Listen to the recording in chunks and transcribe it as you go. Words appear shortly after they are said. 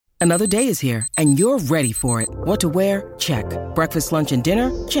Another day is here, and you're ready for it. What to wear? Check. Breakfast, lunch, and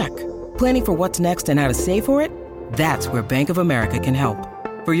dinner? Check. Planning for what's next and how to save for it? That's where Bank of America can help.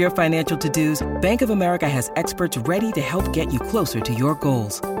 For your financial to-dos, Bank of America has experts ready to help get you closer to your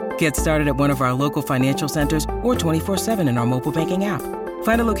goals. Get started at one of our local financial centers or 24/7 in our mobile banking app.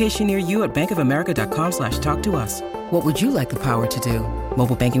 Find a location near you at bankofamerica.com/talktous. What would you like the power to do?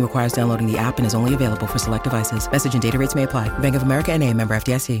 Mobile banking requires downloading the app and is only available for select devices. Message and data rates may apply. Bank of America N.A., member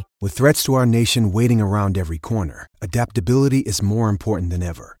FDIC. With threats to our nation waiting around every corner, adaptability is more important than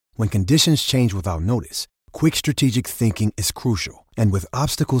ever. When conditions change without notice, quick strategic thinking is crucial. And with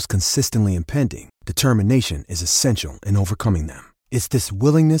obstacles consistently impending, determination is essential in overcoming them. It's this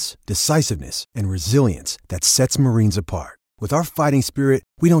willingness, decisiveness, and resilience that sets Marines apart. With our fighting spirit,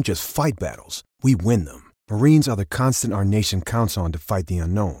 we don't just fight battles, we win them. Marines are the constant our nation counts on to fight the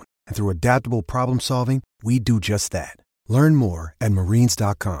unknown. And through adaptable problem solving, we do just that. Learn more at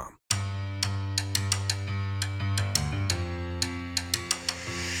marines.com.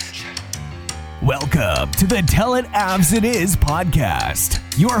 Welcome to the Tell It Avs It Is podcast,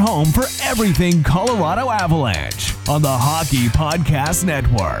 your home for everything Colorado Avalanche on the Hockey Podcast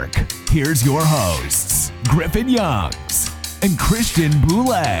Network. Here's your hosts, Griffin Youngs and Christian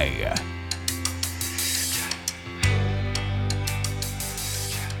Boulay.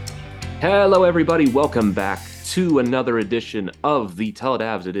 Hello, everybody. Welcome back to another edition of the Tell It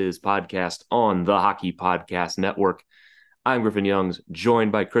Avs It Is podcast on the Hockey Podcast Network. I'm Griffin Youngs,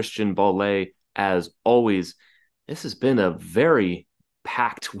 joined by Christian Boulay. As always, this has been a very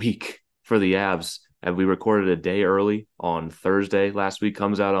packed week for the Avs. And we recorded a day early on Thursday. Last week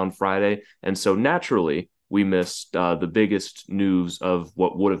comes out on Friday. And so naturally, we missed the biggest news of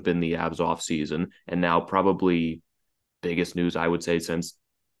what would have been the Avs offseason. And now probably biggest news, I would say, since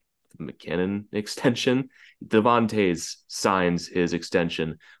the McKinnon extension. Devon Toews signs his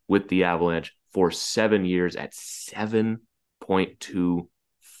extension with the Avalanche for 7 years at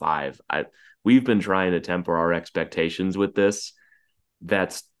 $7.25. We've been trying to temper our expectations with this.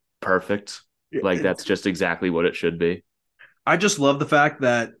 That's perfect. Like, that's just exactly what it should be. I just love the fact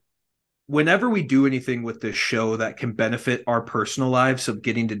that whenever we do anything with this show that can benefit our personal lives of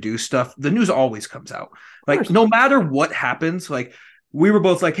getting to do stuff, the news always comes out. Like, no matter what happens, like, we were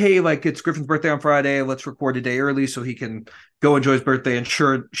both like, hey, like, it's Griffin's birthday on Friday. Let's record a day early so he can go enjoy his birthday. And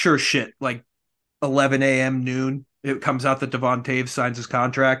sure shit, like 11 a.m. noon, it comes out that Devon Toews signs his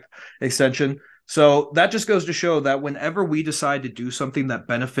contract extension. So that just goes to show that whenever we decide to do something that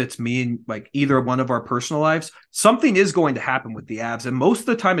benefits me and like either one of our personal lives, something is going to happen with the Avs. And most of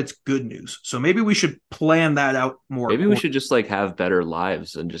the time it's good news. So maybe we should plan that out more. Maybe we should just like have better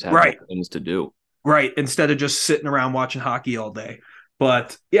lives and just have things to do. Right. Instead of just sitting around watching hockey all day.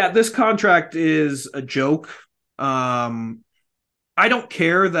 But yeah, this contract is a joke. I don't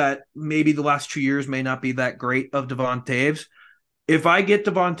care that maybe the last 2 years may not be that great of Devon Toews. If I get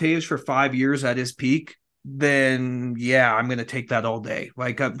Devon Toews for 5 years at his peak, then yeah, I'm going to take that all day.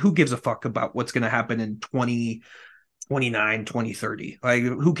 Like, who gives a fuck about what's going to happen in 2029, 2030? Like,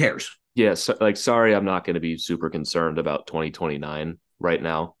 who cares? Yeah, so, like, sorry, I'm not going to be super concerned about 2029 right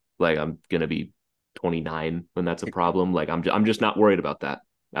now. Like, I'm going to be 29 when that's a problem. Like, I'm just not worried about that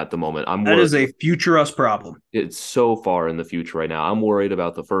at the moment. That is a future us problem. It's so far in the future right now. I'm worried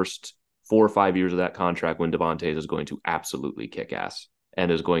about the first 4 or 5 years of that contract when Devon Toews is going to absolutely kick ass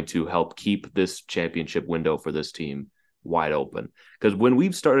and is going to help keep this championship window for this team wide open. Because when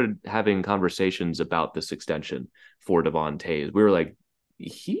we've started having conversations about this extension for Devon Toews, we were like,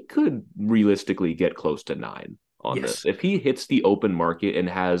 he could realistically get close to 9 on this. If he hits the open market and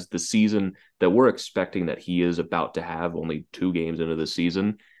has the season that we're expecting that he is about to have, only 2 games into the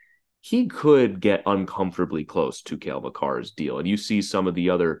season, he could get uncomfortably close to Cale Makar's deal. And you see some of the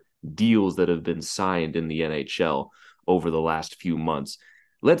other deals that have been signed in the NHL over the last few months.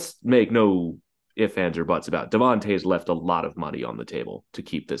 Let's make no ifs, ands, or buts about it. Devon Toews left a lot of money on the table to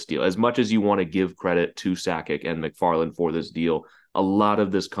keep this deal. As much as you want to give credit to Sakic and McFarland for this deal, a lot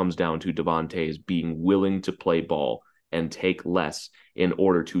of this comes down to Devon Toews being willing to play ball and take less in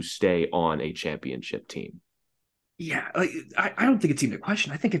order to stay on a championship team. Yeah, I don't think it's even a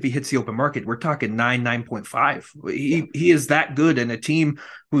question. I think if he hits the open market, we're talking 9.5. He is that good, and a team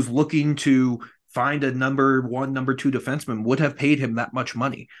who's looking to find a number 1, number 2 defenseman would have paid him that much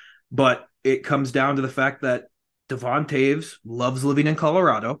money. But it comes down to the fact that Devon Toews loves living in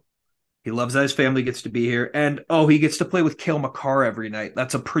Colorado. He loves that his family gets to be here. And, he gets to play with Cale Makar every night.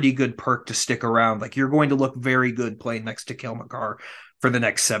 That's a pretty good perk to stick around. Like, you're going to look very good playing next to Cale Makar for the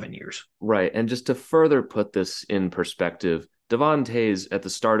next 7 years. Right. And just to further put this in perspective, Devon Toews at the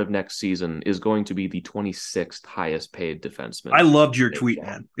start of next season is going to be the 26th highest paid defenseman. I loved your tweet,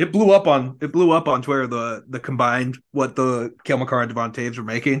 man. It blew up on Twitter, the combined what the Cale Makar and Devon Toews were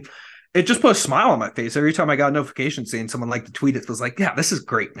making. It just put a smile on my face every time I got a notification saying someone liked the tweet. It was like, yeah, this is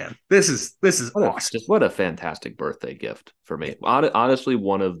great, man. This is awesome. What a fantastic birthday gift for me. Honestly,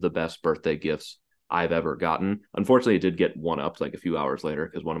 one of the best birthday gifts I've ever gotten. Unfortunately, it did get one up like a few hours later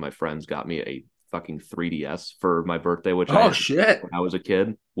because one of my friends got me a fucking 3DS for my birthday, which I had when I was a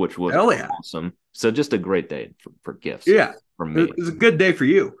kid, which was awesome. So just a great day for gifts. Yeah, for me. It was a good day for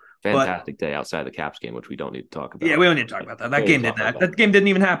you. Fantastic day outside the Caps game, which we don't need to talk about. Yeah, we don't need to talk about that. That game didn't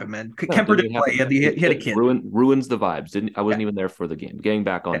even happen, man. Kemper didn't play. He had a kid. Ruins the vibes. I wasn't even there for the game. Getting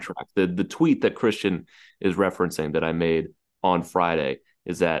back on track. The tweet that Christian is referencing that I made on Friday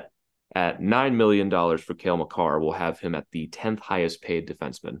is that at $9 million for Cale Makar, we'll have him at the 10th highest paid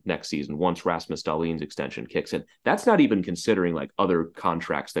defenseman next season once Rasmus Dahlin's extension kicks in. That's not even considering like other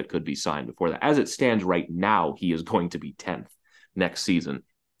contracts that could be signed before that. As it stands right now, he is going to be 10th next season.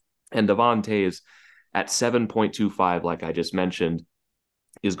 And Devon Toews at 7.25, like I just mentioned,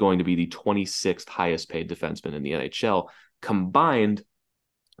 is going to be the 26th highest paid defenseman in the NHL. Combined,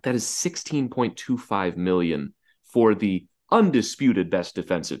 that is $16.25 million for the undisputed best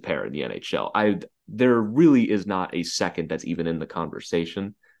defensive pair in the NHL. There really is not a second that's even in the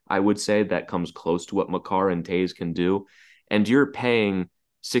conversation. I would say that comes close to what Makar and Toews can do. And you're paying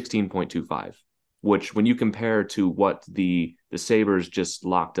 16.25, which when you compare to what the Sabres just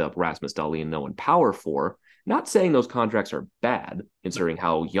locked up Rasmus Dahlin and Owen Power for, not saying those contracts are bad, considering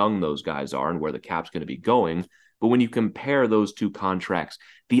how young those guys are and where the cap's going to be going. But when you compare those two contracts,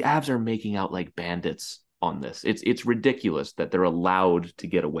 the Avs are making out like bandits on this. It's ridiculous that they're allowed to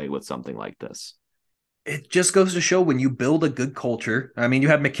get away with something like this. It just goes to show when you build a good culture. I mean, you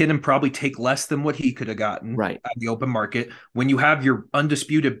have McKinnon probably take less than what he could have gotten right at the open market. When you have your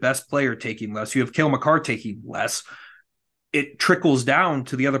undisputed best player taking less, you have Cale Makar taking less. It trickles down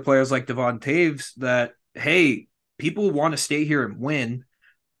to the other players like Devon Toews that, hey, people want to stay here and win.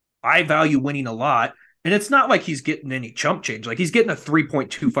 I value winning a lot. And it's not like he's getting any chump change. Like he's getting a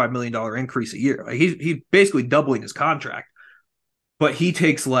 $3.25 million increase a year. Like he's basically doubling his contract, but he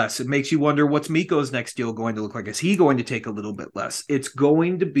takes less. It makes you wonder what's Mikko's next deal going to look like. Is he going to take a little bit less? It's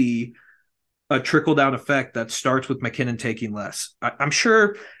going to be a trickle down effect that starts with McKinnon taking less. I'm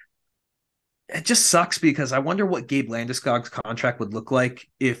sure it just sucks because I wonder what Gabe Landeskog's contract would look like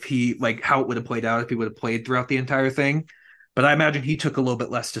if he, like how it would have played out if he would have played throughout the entire thing. But I imagine he took a little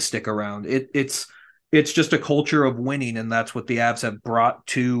bit less to stick around. It's just a culture of winning, and that's what the Avs have brought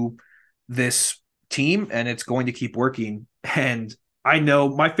to this team, and it's going to keep working. And I know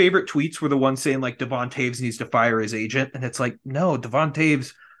my favorite tweets were the ones saying, like, Devon Toews needs to fire his agent, and it's like, no, Devon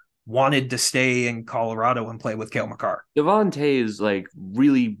Toews wanted to stay in Colorado and play with Cale Makar. Devon Toews, like,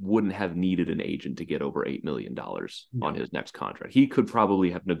 really wouldn't have needed an agent to get over $8 million on his next contract. He could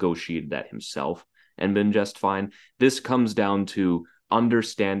probably have negotiated that himself and been just fine. This comes down to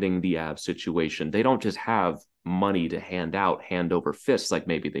understanding the Avs situation. They don't just have money to hand out hand over fist like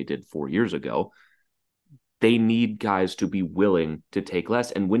maybe they did 4 years ago. They need guys to be willing to take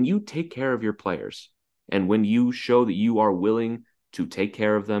less. And when you take care of your players and when you show that you are willing to take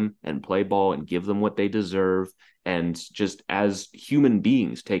care of them and play ball and give them what they deserve and just as human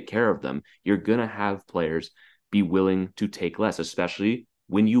beings take care of them, you're going to have players be willing to take less, especially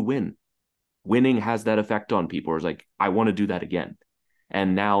when you win. Winning has that effect on people. It's like, I want to do that again.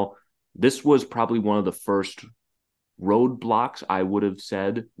 And now this was probably one of the first roadblocks, I would have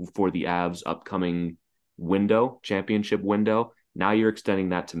said, for the Avs' upcoming championship window. Now you're extending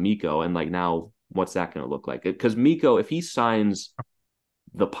that to Mikko. And like, now what's that going to look like? Because Mikko, if he signs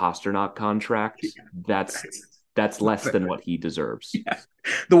the Pasternak contract, that's less than what he deserves. Yeah.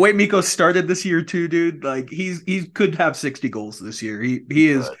 The way Mikko started this year too, dude, like he could have 60 goals this year.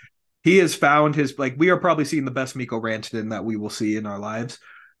 He has found his, like, we are probably seeing the best Mikko Rantanen that we will see in our lives.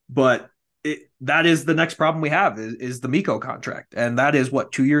 But that is the next problem we have is the Mikko contract. And that is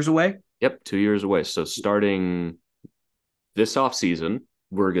what, 2 years away? Yep, 2 years away. So starting this offseason,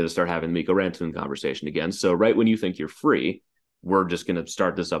 we're going to start having the Mikko Rantanen conversation again. So right when you think you're free, we're just going to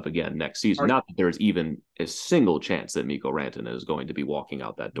start this up again next season. Not that there's even a single chance that Mikko Rantanen is going to be walking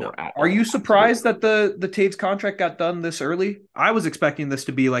out that door. No. Are you surprised that the Toews contract got done this early? I was expecting this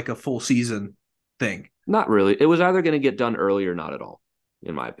to be like a full season thing. Not really. It was either going to get done early or not at all,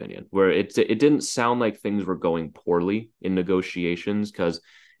 in my opinion, where it didn't sound like things were going poorly in negotiations because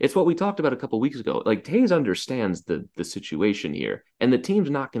it's what we talked about a couple of weeks ago. Like, Toews understands the situation here, and the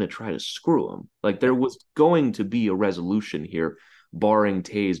team's not going to try to screw him. Like, there was going to be a resolution here barring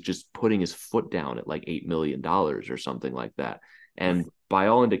Toews just putting his foot down at like $8 million or something like that. And by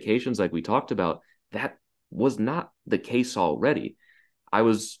all indications, like we talked about, that was not the case already. I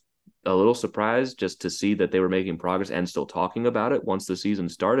was a little surprised just to see that they were making progress and still talking about it once the season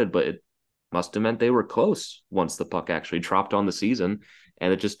started, but it must have meant they were close once the puck actually dropped on the season,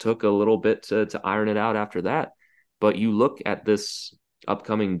 and it just took a little bit to iron it out after that. But you look at this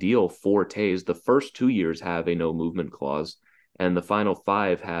upcoming deal for Toews, the first 2 years have a no movement clause, and the final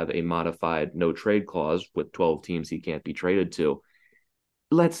 5 have a modified no trade clause with 12 teams he can't be traded to.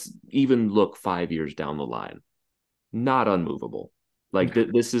 Let's even look 5 years down the line. Not unmovable. Like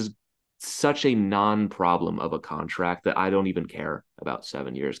this is such a non-problem of a contract that I don't even care about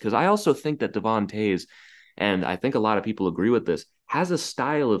 7 years. Because I also think that Devon Toews, and I think a lot of people agree with this, has a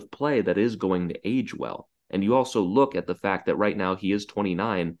style of play that is going to age well. And you also look at the fact that right now he is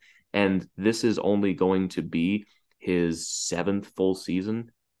 29, and this is only going to be his 7th full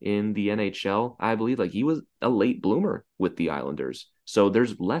season in the NHL, I believe. Like, he was a late bloomer with the Islanders. So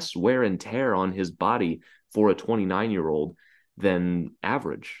there's less wear and tear on his body for a 29-year-old than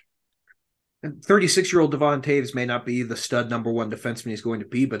average. 36-year-old Devon Toews may not be the stud number one defenseman he's going to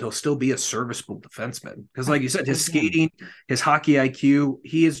be, but he'll still be a serviceable defenseman. Because like you said, his skating, his hockey IQ,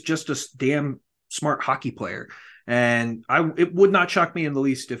 he is just a damn smart hockey player. And it would not shock me in the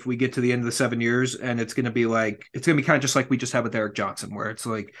least if we get to the end of the 7 years and it's going to be kind of just like we just had with Eric Johnson, where it's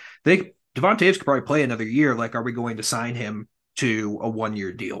like Devon Toews could probably play another year. Like, are we going to sign him to a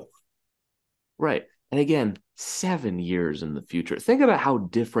 1-year deal? Right. And again, 7 years in the future. Think about how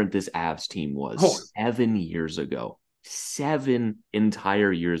different this Avs team was 7 years ago. 7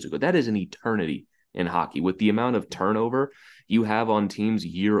 entire years ago. That is an eternity in hockey. With the amount of turnover you have on teams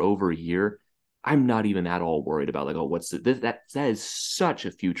year over year, I'm not even at all worried about that is such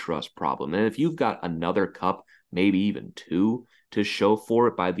a few trust problem. And if you've got another cup, maybe even 2 to show for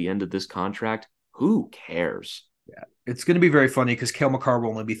it by the end of this contract, who cares? Yeah, it's going to be very funny because Cale Makar will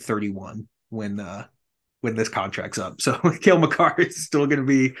only be 31 when this contract's up. So Cale Makar is still going to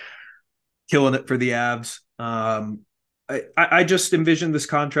be killing it for the Avs. I just envision this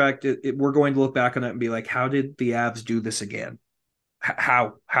contract. We're going to look back on it and be like, how did the Avs do this again?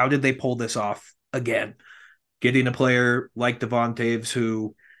 How did they pull this off again? Getting a player like Devon Toews,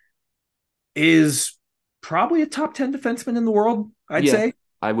 who is probably a top 10 defenseman in the world, I'd say.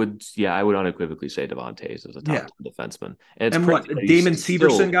 I would unequivocally say Devon Toews is a top 10 defenseman. And what, Damon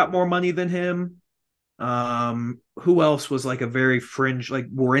Severson got more money than him? Who else was like a very fringe, like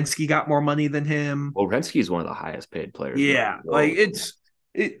Werenski got more money than him? Werenski is one of the highest paid players. Yeah, like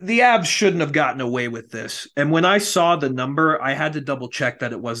the Avs shouldn't have gotten away with this. And when I saw the number, I had to double check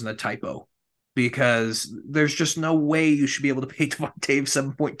that it wasn't a typo, because there's just no way you should be able to pay Devon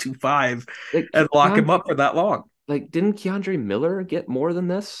Toews 7.25 and lock him up for that long. Like, didn't Keandre Miller get more than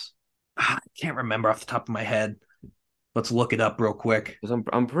this? I can't remember off the top of my head. Let's look it up real quick.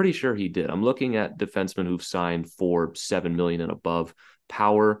 I'm pretty sure he did. I'm looking at defensemen who've signed for $7 million and above.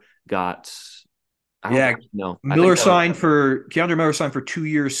 Power got. Keandre Miller signed for 2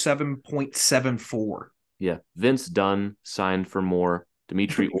 years, 7.74. Yeah, Vince Dunn signed for more.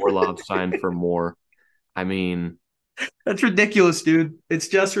 Dmitry Orlov signed for more. I mean, that's ridiculous, dude. It's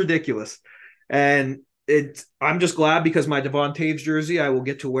just ridiculous. And I'm just glad, because my Devon Toews jersey I will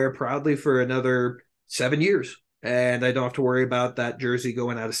get to wear proudly for another 7 years. And I don't have to worry about that jersey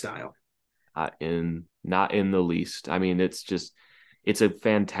going out of style. Not in the least. I mean, it's a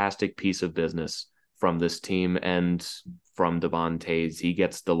fantastic piece of business from this team and from Devon Toews. He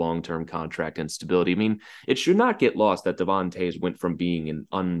gets the long-term contract and stability. I mean, it should not get lost that Devon Toews went from being an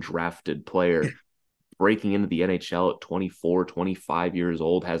undrafted player, breaking into the NHL at 24, 25 years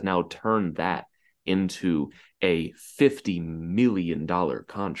old, has now turned that into a $50 million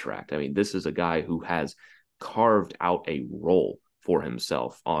contract. I mean, this is a guy who has carved out a role for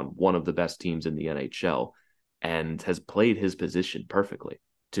himself on one of the best teams in the NHL and has played his position perfectly,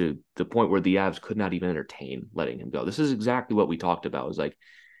 to the point where the Avs could not even entertain letting him go. This is exactly what we talked about. It was like,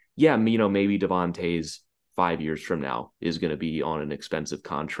 yeah, maybe Devon Toews 5 years from now is going to be on an expensive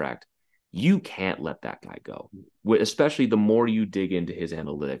contract. You can't let that guy go, especially the more you dig into his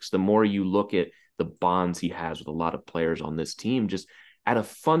analytics, the more you look at the bonds he has with a lot of players on this team. Just at a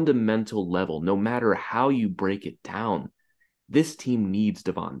fundamental level, no matter how you break it down, this team needs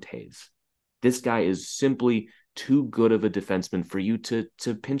Devon Toews. This guy is simply too good of a defenseman for you to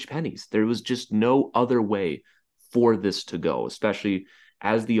pinch pennies. There was just no other way for this to go, especially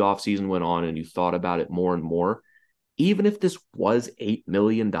as the offseason went on and you thought about it more and more. Even if this was $8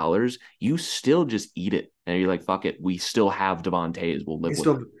 million, you still just eat it. And you're like, fuck it, we still have Devon Toews. We'll live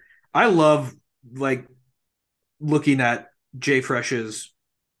with it. I love, like, looking at Jay Fresh's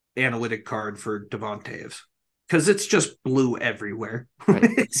analytic card for Devon Toews because it's just blue everywhere. Right.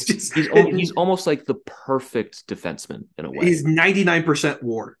 It's just he's almost like the perfect defenseman in a way. He's 99%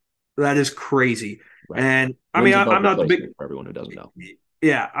 WAR. That is crazy. Right. And I mean, I'm not the big for everyone who doesn't know.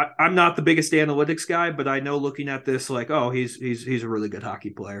 Yeah, I'm not the biggest analytics guy, but I know looking at this, like, oh, he's a really good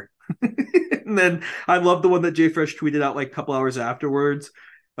hockey player. And then I love the one that Jay Fresh tweeted out like a couple hours afterwards,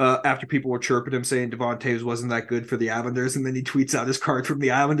 after people were chirping him saying Devon Toews wasn't that good for the Islanders, and then he tweets out his card from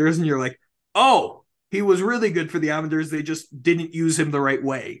the Islanders, and you're like, oh, he was really good for the Islanders. They just didn't use him the right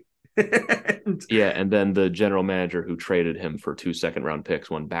way. And then the general manager who traded him for 2 second-round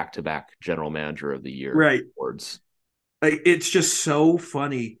picks won back-to-back general manager of the year awards. Like, it's just so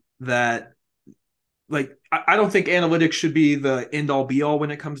funny that, like, I don't think analytics should be the end-all be-all when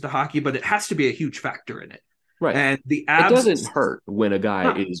it comes to hockey, but it has to be a huge factor in it. Right. And the It doesn't hurt when a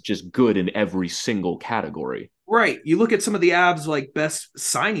guy is just good in every single category. Right. You look at some of the Avs like best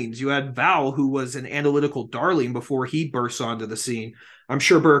signings. You had Val, who was an analytical darling before he burst onto the scene. I'm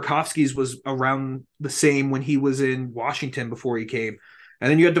sure Burakovsky's was around the same when he was in Washington before he came. And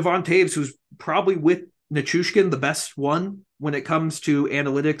then you had Devon Toews, who's probably with Nichushkin the best one when it comes to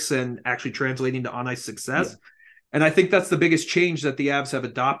analytics and actually translating to on-ice success. Yeah. And I think that's the biggest change that the Avs have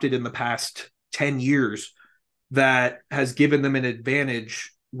adopted in the past 10 years that has given them an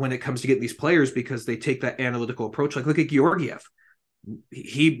advantage when it comes to getting these players, because they take that analytical approach. Like, look at Georgiev.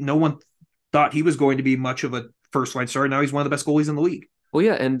 No one thought he was going to be much of a first-line starter. Now he's one of the best goalies in the league. Well,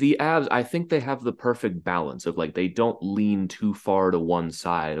 yeah, and the Avs, I think they have the perfect balance of, like, they don't lean too far to one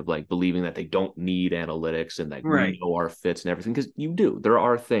side of, like, believing that they don't need analytics and that we know our fits and everything, because you do. There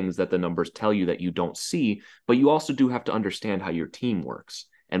are things that the numbers tell you that you don't see, but you also do have to understand how your team works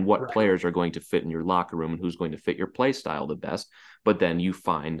and what players are going to fit in your locker room and who's going to fit your play style the best. But then you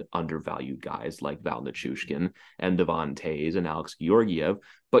find undervalued guys like Val Nichushkin and Devon Toews and Alex Georgiev,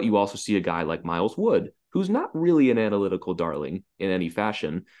 but you also see a guy like Miles Wood, who's not really an analytical darling in any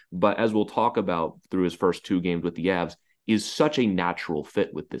fashion, but as we'll talk about through his first 2 games with the Avs, is such a natural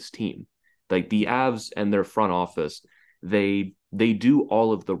fit with this team. Like, the Avs and their front office, they do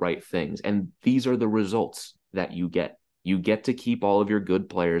all of the right things, and these are the results that you get. You get to keep all of your good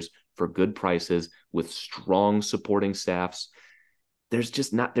players for good prices with strong supporting staffs.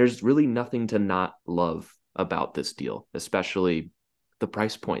 There's really nothing to not love about this deal, especially the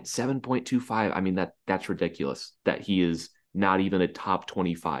price point, 7.25. I mean, that's ridiculous that he is not even a top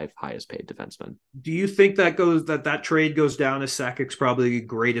 25 highest paid defenseman. Do you think that trade goes down as Sakic's probably the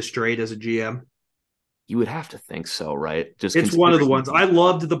greatest trade as a GM? You would have to think so, right? It's one of the ones. I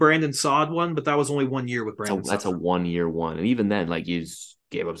loved the Brandon Saad one, but that was only 1 year with Brandon Saad. That's a 1 year one. And even then, like, you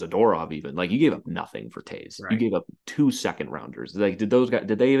gave up Zadorov even. Like, you gave up nothing for Toews. Right. You gave up 2 second rounders. Like, did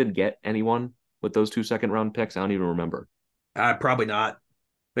they even get anyone with those 2 second round picks? I don't even remember. Probably not.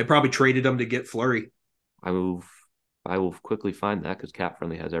 They probably traded them to get Fleury. I will quickly find that because Cap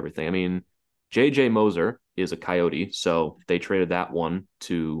Friendly has everything. I mean, J.J. Moser is a Coyote, so they traded that one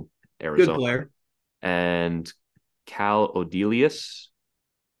to Arizona. Good player. And Cal Odelius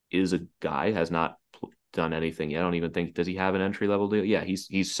is a guy, has not done anything yet. I don't even think, does he have an entry-level deal? Yeah,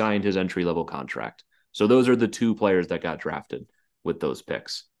 he's signed his entry-level contract. So those are the 2 players that got drafted with those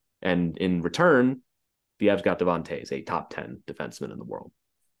picks. And in return, the Avs got Devon Toews, a top 10 defenseman in the world.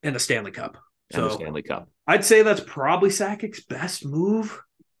 And a Stanley Cup. And a Stanley Cup. I'd say that's probably Sakic's best move.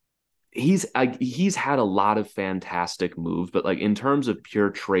 He's had a lot of fantastic moves, but, like, in terms of pure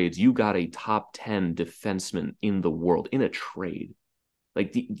trades, you got a top 10 defenseman in the world in a trade.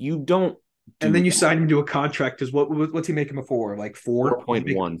 Like, you don't. And then you sign him to a contract. Because what's he making before? Like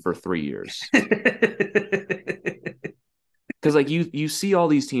 4.1 for 3 years. Because, like, you see all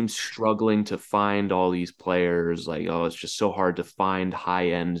these teams struggling to find all these players. Like, oh, it's just so hard to find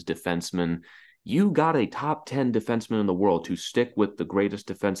high-end defensemen. You got a top 10 defenseman in the world to stick with the greatest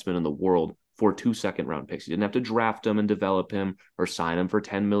defenseman in the world for 2 second round picks. You didn't have to draft him and develop him or sign him for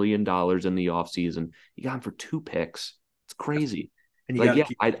 $10 million in the offseason. You got him for 2 picks. It's crazy. And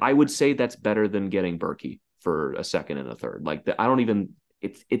I would say that's better than getting Berkey for a second and a third. Like,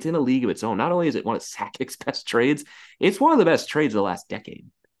 it's in a league of its own. Not only is it one of Sakic's best trades, it's one of the best trades of the last decade.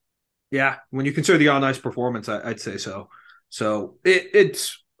 Yeah, when you consider the on-ice performance, I'd say so. So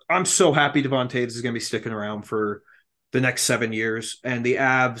I'm so happy Devon Toews is going to be sticking around for the next 7 years. And the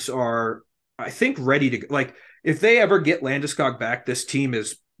Avs are, I think, ready to go. Like, if they ever get Landeskog back, this team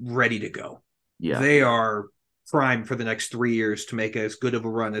is ready to go. Yeah. They are primed for the next 3 years to make as good of a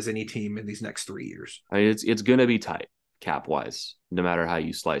run as any team in these next 3 years. I mean, it's going to be tight cap-wise, no matter how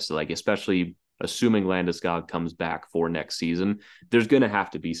you slice it. Like, especially assuming Landeskog comes back for next season, there's going to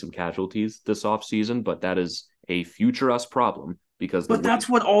have to be some casualties this offseason, but that is a future us problem because that's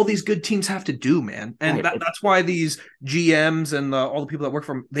what all these good teams have to do, man. And that's why these GMs and all the people that work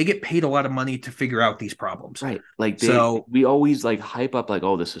for them, they get paid a lot of money to figure out these problems. Right. Like we always like hype up like,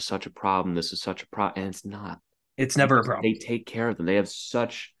 oh, this is such a problem. This is such a problem. And it's not. It's never a problem. They take care of them. They have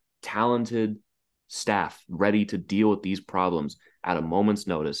such talented staff ready to deal with these problems at a moment's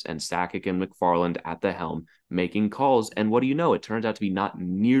notice, and Sakic and McFarland at the helm making calls. And what do you know? It turns out to be not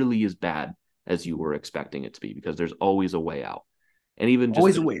nearly as bad as you were expecting it to be, because there's always a way out. And even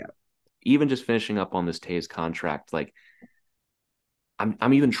just finishing up on this Toews contract, like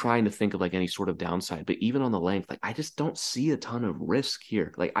I'm even trying to think of like any sort of downside, but even on the length, like I just don't see a ton of risk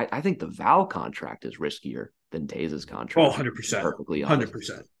here. Like I think the Val contract is riskier than Toews' contract. 100%. Perfectly honest.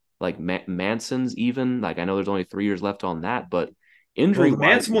 100%. Like Manson's even, like I know there's only 3 years left on that, but injury. Well, the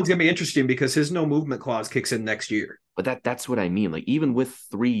Manson one's gonna be interesting because his no movement clause kicks in next year. But that's what I mean. Like even with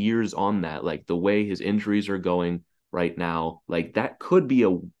 3 years on that, like the way his injuries are going right now, like that could be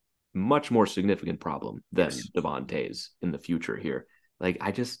a much more significant problem than Devon Toews in the future here. Like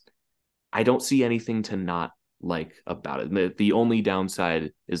I don't see anything to not like about it. The only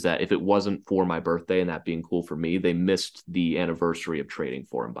downside is that if it wasn't for my birthday and that being cool for me, they missed the anniversary of trading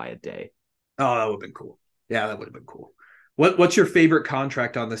for him by a day. Oh, that would have been cool. Yeah, that would have been cool. What's your favorite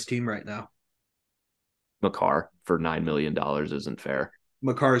contract on this team right now? Makar for $9 million isn't fair.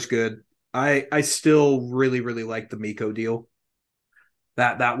 Makar's good. I still really, really like the Mikko deal.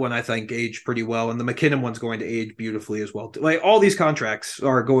 That one I think aged pretty well, and the McKinnon one's going to age beautifully as well. Like all these contracts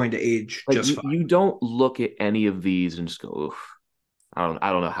are going to age like just fine. You don't look at any of these and just go, oof. I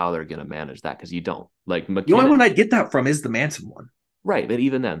don't know how they're going to manage that, because you don't. Like McKinnon, the only one I get that from is the Manson one. Right, but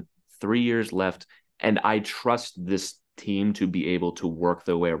even then, 3 years left, and I trust this team to be able to work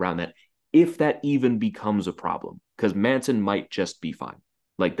their way around that, if that even becomes a problem, because Manson might just be fine.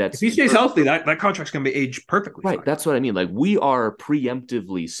 Like that's, if he stays healthy, that contract's going to be aged perfectly. Right. Fine. That's what I mean. Like we are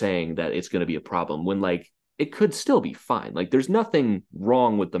preemptively saying that it's going to be a problem when like it could still be fine. Like there's nothing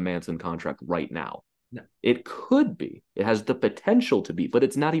wrong with the Manson contract right now. No. It could be. It has the potential to be, but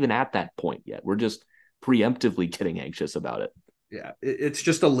it's not even at that point yet. We're just preemptively getting anxious about it. Yeah, it's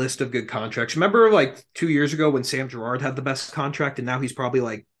just a list of good contracts. Remember like 2 years ago when Sam Girard had the best contract, and now he's probably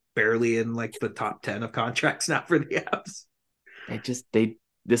like barely in like the top 10 of contracts now for the Avs.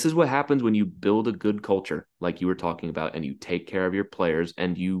 This is what happens when you build a good culture, like you were talking about, and you take care of your players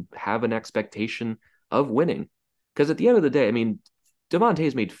and you have an expectation of winning. Because at the end of the day, I mean, Devon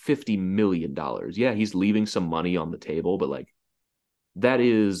Toews made $50 million. Yeah, he's leaving some money on the table, but like that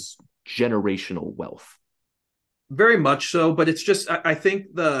is generational wealth. Very much so, but it's just I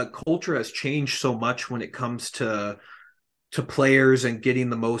think the culture has changed so much when it comes to players and getting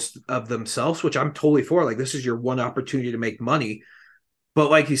the most of themselves, which I'm totally for. Like this is your one opportunity to make money. But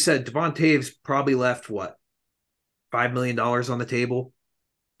like you said, Devon Toews probably left what, $5 million on the table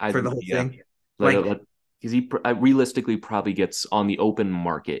for the whole thing. Because he realistically probably gets on the open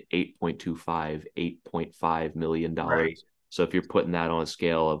market $8.5 million. Right. So if you're putting that on a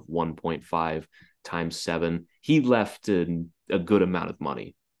scale of 1.5 times 7, he left a good amount of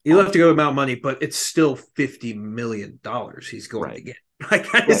money. He left a good amount of money, but it's still $50 million he's going to get.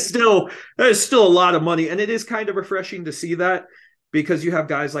 Like that is still a lot of money, and it is kind of refreshing to see that. Because you have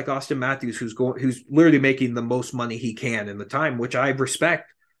guys like Austin Matthews who's literally making the most money he can in the time, which I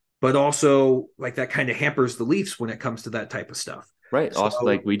respect, but also like that kind of hampers the Leafs when it comes to that type of stuff. Right. So, also,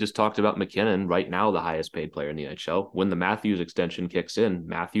 like we just talked about McKinnon, right now the highest paid player in the NHL. When the Matthews extension kicks in,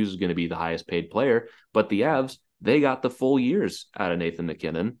 Matthews is going to be the highest paid player, but the Avs, they got the full years out of Nathan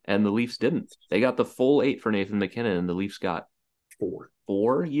McKinnon and the Leafs didn't. They got the full 8 for Nathan McKinnon and the Leafs got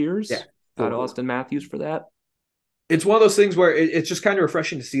 4 years out of Austin Matthews for that. It's one of those things where it's just kind of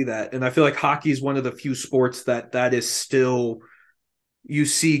refreshing to see that. And I feel like hockey is one of the few sports that is still, you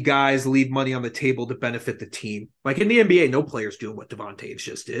see guys leave money on the table to benefit the team. Like in the NBA, no player's doing what Devon Toews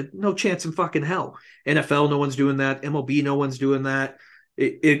just did. No chance in fucking hell. NFL, no one's doing that. MLB, no one's doing that.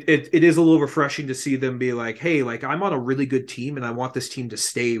 It is a little refreshing to see them be like, hey, like I'm on a really good team and I want this team to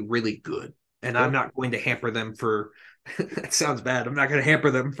stay really good. And I'm not going to hamper them for, that sounds bad. I'm not going to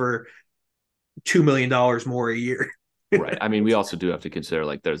hamper them for $2 million more a year. Right. I mean, we also do have to consider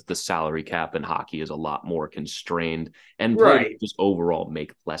like there's the salary cap in hockey is a lot more constrained, and players just overall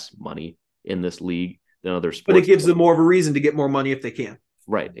make less money in this league than other sports. But it gives them more of a reason to get more money if they can.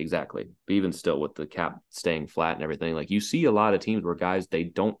 Right. Exactly. But even still with the cap staying flat and everything, like you see a lot of teams where guys, they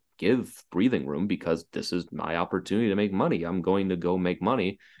don't give breathing room because this is my opportunity to make money. I'm going to go make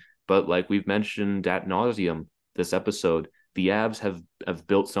money. But like we've mentioned ad nauseum this episode, the Avs have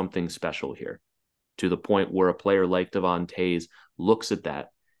built something special here. to the point where a player like Devon Toews looks at that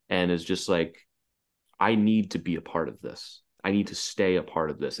and is just like, I need to be a part of this. I need to stay a part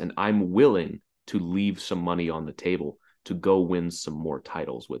of this. And I'm willing to leave some money on the table to go win some more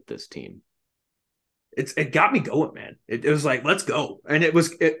titles with this team. It got me going, man. It was like, let's go. And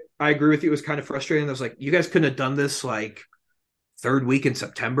I agree with you. It was kind of frustrating. I was like, you guys couldn't have done this like third week in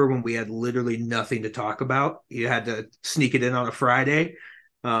September when we had literally nothing to talk about. You had to sneak it in on a Friday.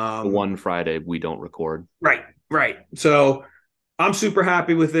 One Friday we don't record. Right. So I'm super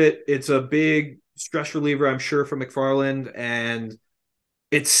happy with it. It's a big stress reliever, I'm sure, for McFarland, and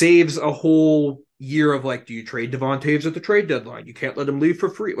it saves a whole year of like, do you trade Devon Toews at the trade deadline? You can't let him leave for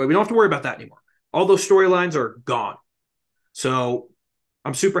free. Like, we don't have to worry about that anymore. All those storylines are gone. So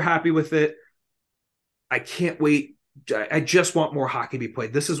I'm super happy with it. I can't wait. I just want more hockey to be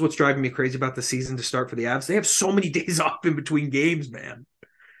played. This is what's driving me crazy about the season to start for the Avs. They have so many days off in between games, man.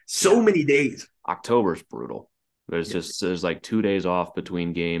 So many days. October's brutal. There's like 2 days off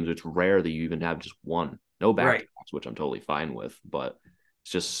between games. It's rare that you even have just one. No back-to-backs, which I'm totally fine with, but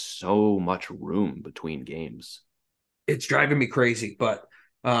it's just so much room between games. It's driving me crazy, but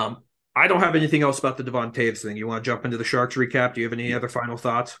I don't have anything else about the Devon Toews thing. You want to jump into the Sharks recap? Do you have any other final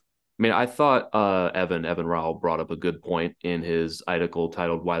thoughts? I mean, I thought Evan Rao brought up a good point in his article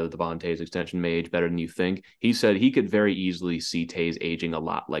titled "Why the Devon Toews extension may age better than you think." He said he could very easily see Toews aging a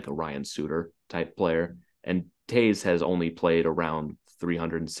lot like a Ryan Suter type player, and Toews has only played around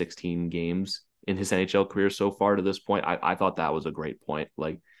 316 games in his NHL career so far to this point. I thought that was a great point.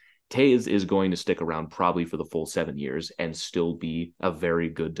 Like, Toews is going to stick around probably for the full 7 years and still be a very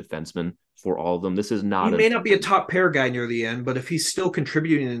good defenseman for all of them. This is not. He may not be a top pair guy near the end, but if he's still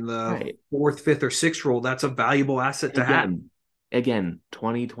contributing in the fourth, fifth, or sixth role, that's a valuable asset to have. Again,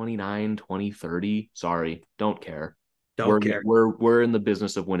 2029, 2030. Sorry, don't care. Don't care. We're in the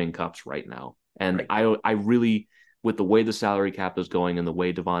business of winning cups right now. And I really, with the way the salary cap is going and the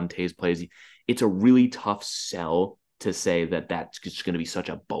way Devon Toews plays, it's a really tough sell to say that that's just going to be such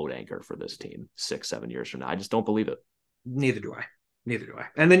a boat anchor for this team 6-7 years from now. I just don't believe it. Neither do I.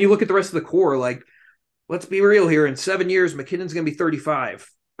 And then you look at the rest of the core, like, let's be real here. In 7 years, McKinnon's going to be 35.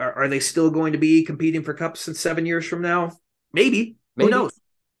 Are they still going to be competing for cups in 7 years from now? Maybe. Who knows?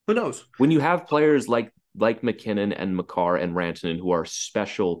 When you have players like McKinnon and Makar and Rantanen who are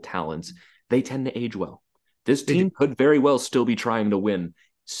special talents, they tend to age well. This team could very well still be trying to win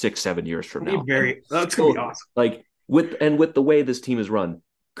 6-7 years from now. That's going to be awesome. Like, with the way this team is run,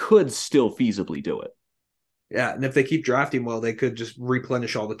 could still feasibly do it. Yeah, and if they keep drafting well, they could just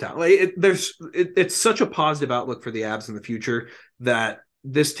replenish all the talent. Like, it's such a positive outlook for the Avs in the future that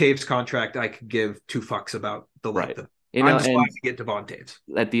this Toews contract, I could give two fucks about the length of. I'm just glad to get Devon Toews.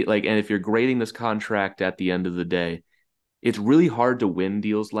 And if you're grading this contract at the end of the day, it's really hard to win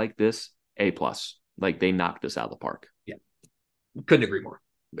deals like this. A+. Like, they knocked this out of the park. Yeah, couldn't agree more.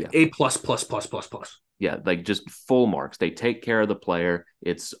 Yeah. A+++++. Yeah, like just full marks. They take care of the player.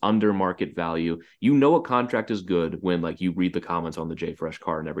 It's under market value. You know a contract is good when, like, you read the comments on the J Fresh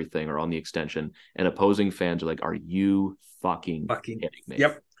card and everything, or on the extension, and opposing fans are like, "Are you fucking kidding me?"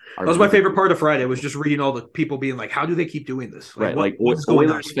 Yep. That was my favorite part of Friday, was just reading all the people being like, "How do they keep doing this?" Like, what's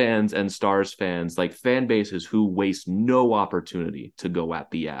going on? Fans and Stars fans, like fan bases who waste no opportunity to go at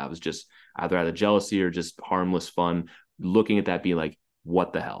the Avs, just either out of jealousy or just harmless fun, looking at that being like,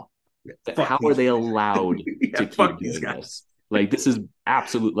 "What the hell? How are they allowed to keep doing this?" Like, this is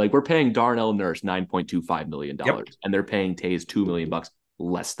absolute. Like, we're paying Darnell Nurse $9.25 million, and they're paying Toews $2 million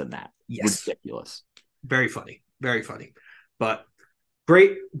less than that. Yes. Ridiculous. Very funny. But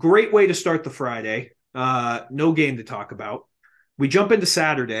great way to start the Friday. No game to talk about. We jump into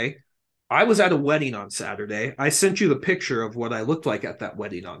Saturday. I was at a wedding on Saturday. I sent you the picture of what I looked like at that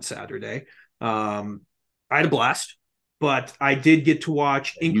wedding on Saturday. I had a blast. But I did get to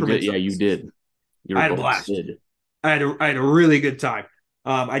watch increments. You did. I had a blast. I had a really good time.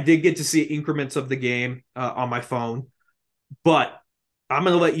 I did get to see increments of the game on my phone, but I'm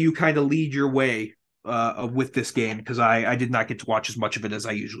going to let you kind of lead your way with this game, because I did not get to watch as much of it as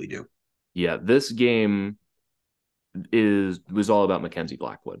I usually do. Yeah, this game was all about Mackenzie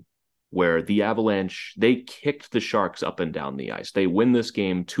Blackwood, where the Avalanche, they kicked the Sharks up and down the ice. They win this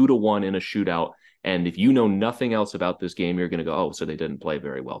game 2-1 in a shootout. And if you know nothing else about this game, you're going to go, "Oh, so they didn't play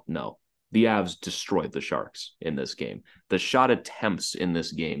very well." No, the Avs destroyed the Sharks in this game. The shot attempts in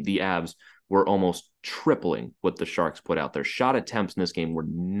this game, the Avs were almost tripling what the Sharks put out. Their shot attempts in this game were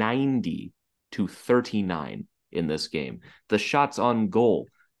 90-39 in this game. The shots on goal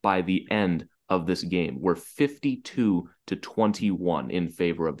by the end of this game were 52-21 in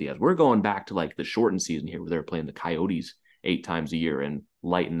favor of the Avs. We're going back to like the shortened season here, where they're playing the Coyotes 8 times a year, and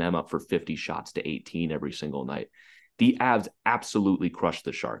lighting them up for 50 shots to 18 every single night. The Avs absolutely crushed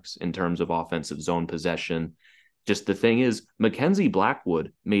the Sharks in terms of offensive zone possession. Just the thing is, Mackenzie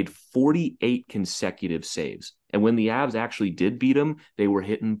Blackwood made 48 consecutive saves. And when the Avs actually did beat him, they were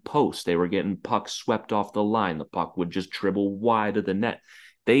hitting posts. They were getting pucks swept off the line. The puck would just dribble wide of the net.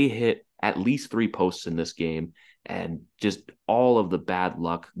 They hit at least 3 posts in this game, and just all of the bad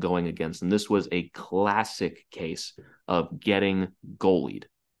luck going against them. This was a classic case of getting goalied,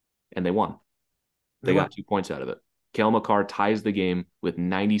 and they won. They got 2 points out of it. Cale Makar ties the game with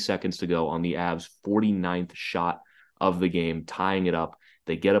 90 seconds to go on the Avs' 49th shot of the game, tying it up.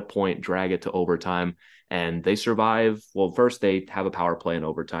 They get a point, drag it to overtime, and they survive. Well, first they have a power play in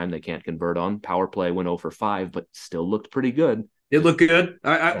overtime. They can't convert on. Power play went 0 for 5, but still looked pretty good. It looked good.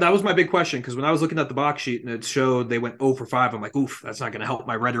 That was my big question, because when I was looking at the box sheet and it showed they went 0 for 5, I'm like, oof, that's not going to help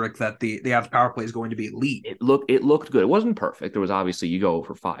my rhetoric that the Avs power play is going to be elite. It looked good. It wasn't perfect. There was obviously, you go 0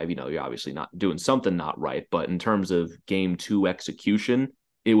 for 5, you're obviously not doing something not right. But in terms of game 2 execution,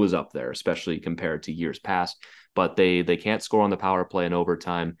 it was up there, especially compared to years past. But they can't score on the power play in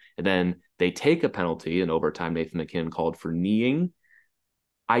overtime. And then they take a penalty in overtime. Nathan McKinnon called for kneeing.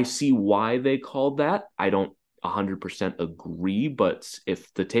 I see why they called that. I don't 100% agree, but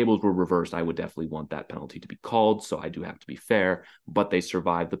if the tables were reversed, I would definitely want that penalty to be called. So I do have to be fair, but they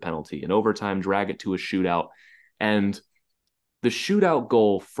survived the penalty in overtime, drag it to a shootout. And the shootout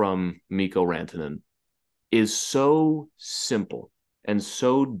goal from Mikko Rantanen is so simple and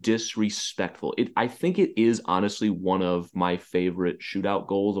so disrespectful. I think it is honestly one of my favorite shootout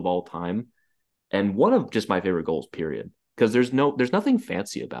goals of all time, and one of just my favorite goals, period. Because there's nothing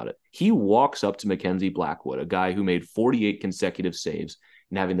fancy about it. He walks up to Mackenzie Blackwood, a guy who made 48 consecutive saves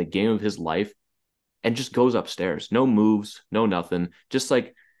and having the game of his life, and just goes upstairs. No moves, no nothing. Just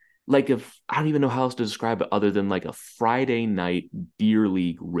like if I don't even know how else to describe it other than like a Friday night beer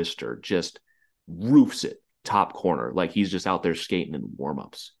league wrister, just roofs it top corner. Like he's just out there skating in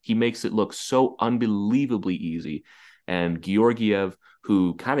warm-ups. He makes it look so unbelievably easy. And Georgiev,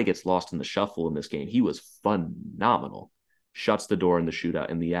 who kind of gets lost in the shuffle in this game, he was phenomenal. Shuts the door in the shootout,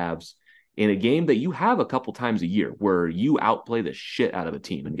 in the Avs, in a game that you have a couple times a year where you outplay the shit out of a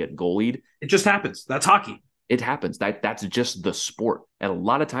team and get goalied. It just happens. That's hockey. It happens. That's just the sport. And a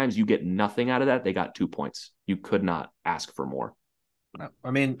lot of times you get nothing out of that. They got 2 points. You could not ask for more.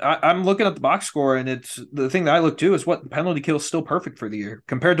 I mean, I'm looking at the box score, and it's the thing that I look to is what the penalty kill is still perfect for the year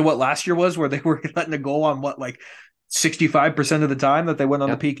compared to what last year was, where they were letting a goal on 65% of the time that they went on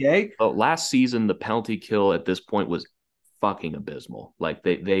the PK. Well, last season, the penalty kill at this point was fucking abysmal. Like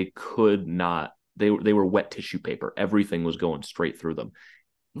they could not, they were wet tissue paper. Everything was going straight through them.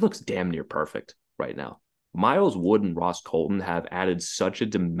 It looks damn near perfect right now. Miles Wood and Ross Colton have added such a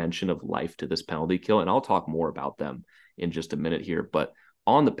dimension of life to this penalty kill, and I'll talk more about them in just a minute here. But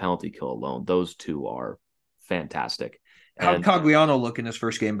on the penalty kill alone, those two are fantastic. How did Cogliano look in his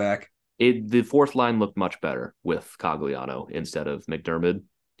first game back? The fourth line looked much better with Cogliano instead of McDermott.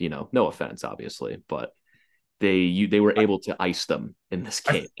 No offense, obviously, but they were able to ice them in this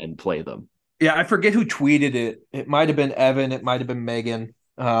game and play them. Yeah, I forget who tweeted it. It might have been Evan. It might have been Megan.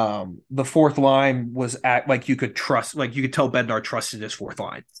 The fourth line was you could trust, you could tell Bednar trusted his fourth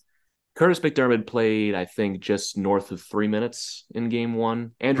line. Curtis McDermott played, I think, just north of 3 minutes in game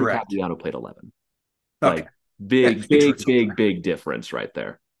 1. Andrew Cogliano played 11. Okay. Big difference right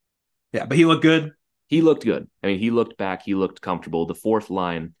there. Yeah, but he looked good. He looked good. I mean, he looked back. He looked comfortable. The fourth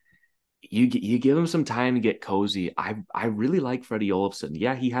line, you give him some time to get cozy. I really like Freddie Olofsson.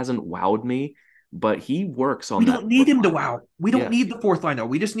 Yeah, he hasn't wowed me, but he works on we that. We don't need him to wow. We don't need the fourth line, though.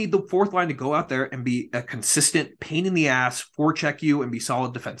 We just need the fourth line to go out there and be a consistent pain in the ass, forecheck you, and be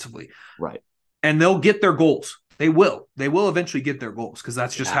solid defensively. Right. And they'll get their goals. They will. They will eventually get their goals because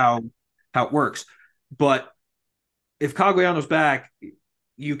that's just how it works. But if Cogliano's back,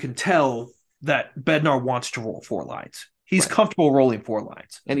 you can tell that Bednar wants to roll 4 lines. He's comfortable rolling 4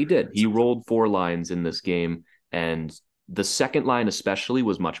 lines. And he did. He rolled 4 lines in this game, and the second line especially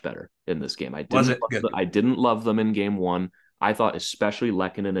was much better in this game. I didn't love them in game 1. I thought especially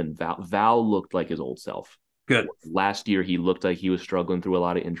Lehkonen and Val looked like his old self. Good. Last year, he looked like he was struggling through a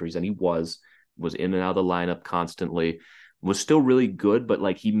lot of injuries, and he was in and out of the lineup constantly. Was still really good, but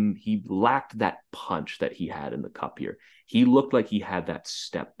he lacked that punch that he had in the cup here. He looked like he had that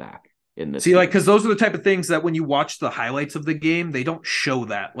step back in this. See, because those are the type of things that when you watch the highlights of the game, they don't show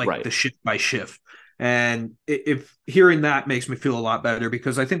that, the shift by shift. And if hearing that makes me feel a lot better,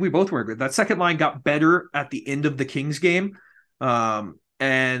 because I think we both were good. That second line got better at the end of the Kings game.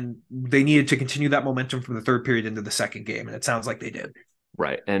 And they needed to continue that momentum from the third period into the second game. And it sounds like they did.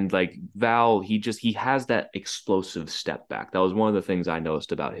 Right. And like Val, he has that explosive step back. That was one of the things I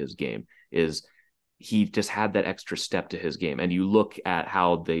noticed about his game is he just had that extra step to his game. And you look at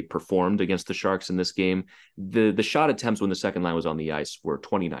how they performed against the Sharks in this game. The shot attempts when the second line was on the ice were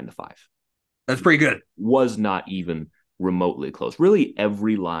 29-5. That's pretty good. Was not even remotely close. Really,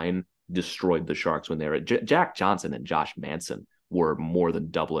 every line destroyed the Sharks when they were Jack Johnson and Josh Manson were more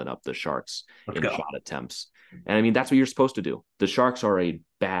than doubling up the Sharks in shot attempts. And I mean, that's what you're supposed to do. The Sharks are a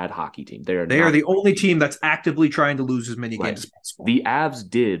bad hockey team. They are the only team that's actively trying to lose as many games as possible. The Avs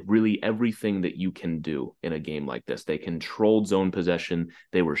did really everything that you can do in a game like this. They controlled zone possession.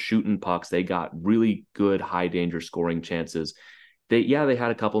 They were shooting pucks. They got really good high danger scoring chances. They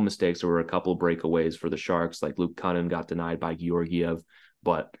had a couple mistakes. There were a couple breakaways for the Sharks, like Luke Cunnin got denied by Georgiev,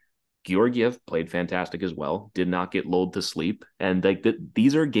 but Georgiev played fantastic as well, did not get lulled to sleep. And like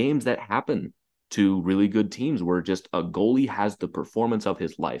these are games that happen to really good teams where just a goalie has the performance of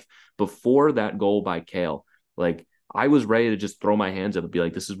his life. Before that goal by Kale, like I was ready to just throw my hands up and be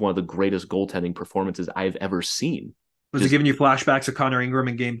like, this is one of the greatest goaltending performances I've ever seen. Was it giving you flashbacks of Connor Ingram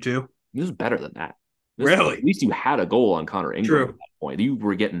in game 2? It was better than that. Really? At least you had a goal on Connor Ingram at that point. You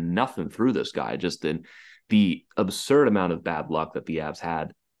were getting nothing through this guy, just in the absurd amount of bad luck that the Avs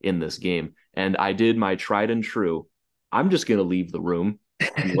had in this game. And I did my tried and true, I'm just going to leave the room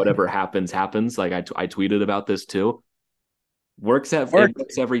and whatever happens. Like I tweeted about this too. It works every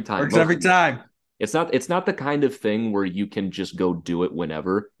time. Works every time. It's not the kind of thing where you can just go do it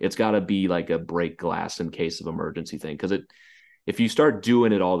whenever. It's got to be like a break glass in case of emergency thing. Because if you start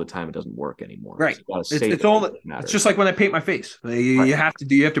doing it all the time, it doesn't work anymore. Right. It's just like when I paint my face. You have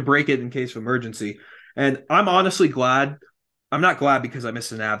to break it in case of emergency. And I'm honestly glad. I'm not glad because I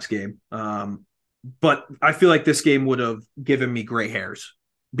missed an Avs game. But I feel like this game would have given me gray hairs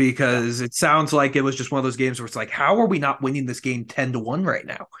because it sounds like it was just one of those games where it's like, how are we not winning this game 10-1 right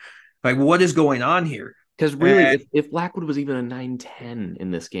now? Like, what is going on here? Because really, if Blackwood was even a 9-10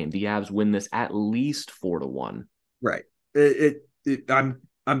 in this game, the Avs win this at least 4-1. Right.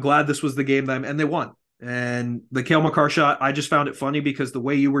 I'm glad this was the game and they won. And the Cale Makar shot, I just found it funny because the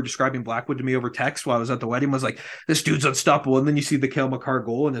way you were describing Blackwood to me over text while I was at the wedding was like, this dude's unstoppable. And then you see the Cale Makar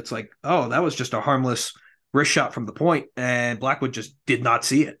goal and it's like, oh, that was just a harmless wrist shot from the point. And Blackwood just did not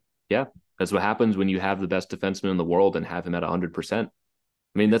see it. Yeah, that's what happens when you have the best defenseman in the world and have him at 100%. I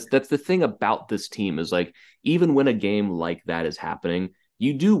mean, that's the thing about this team is like, even when a game like that is happening,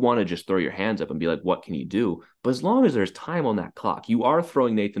 you do want to just throw your hands up and be like, what can you do? But as long as there's time on that clock, you are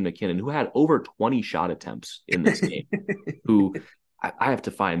throwing Nathan MacKinnon, who had over 20 shot attempts in this game, who I have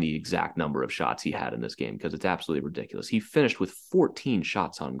to find the exact number of shots he had in this game because it's absolutely ridiculous. He finished with 14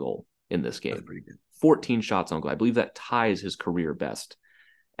 shots on goal in this game. 14 shots on goal. I believe that ties his career best.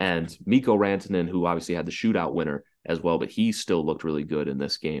 And Mikko Rantanen, who obviously had the shootout winner as well, but he still looked really good in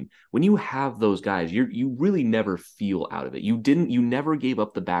this game. When you have those guys, you really never feel out of it. You never gave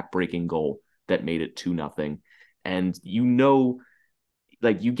up the backbreaking goal that made it 2-0. And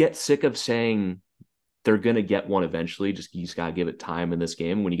like you get sick of saying they're going to get one eventually. You just got to give it time in this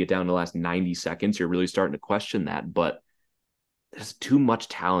game. When you get down to the last 90 seconds, you're really starting to question that. But there's too much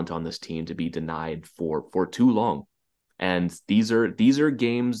talent on this team to be denied for too long. And these are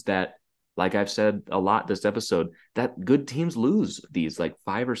games that, like I've said a lot this episode, that good teams lose these like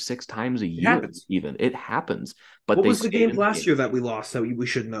 5 or 6 times a year. It happens. But what was the game last year that we lost that we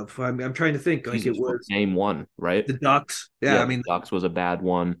shouldn't have? I'm trying to think. Like it was game 1, right? The Ducks. Yeah, I mean, the Ducks was a bad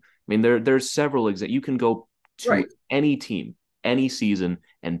one. I mean, there's several examples. You can go to any team, any season,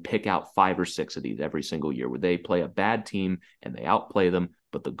 and pick out 5 or 6 of these every single year where they play a bad team and they outplay them,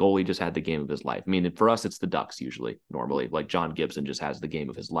 but the goalie just had the game of his life. I mean, for us, it's the Ducks normally. Like John Gibson just has the game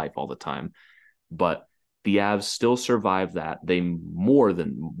of his life all the time. But the Avs still survived that. They more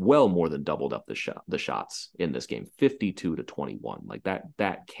than doubled up the shots in this game, 52-21. Like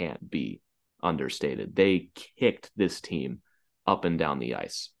that can't be understated. They kicked this team up and down the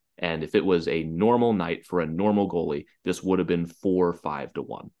ice. And if it was a normal night for a normal goalie, this would have been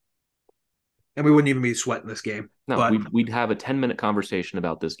 4-5-1. And we wouldn't even be sweating this game. No, but we'd have a 10-minute conversation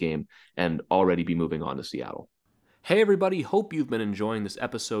about this game and already be moving on to Seattle. Hey everybody, hope you've been enjoying this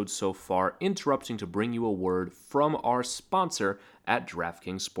episode so far. Interrupting to bring you a word from our sponsor at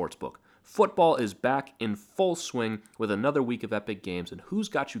DraftKings Sportsbook. Football is back in full swing with another week of epic games, and who's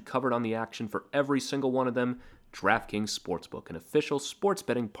got you covered on the action for every single one of them? DraftKings Sportsbook, an official sports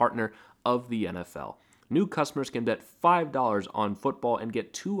betting partner of the NFL. New customers can bet $5 on football and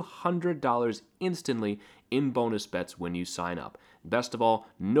get $200 instantly in bonus bets when you sign up. Best of all,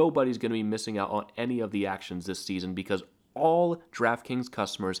 nobody's going to be missing out on any of the actions this season because all DraftKings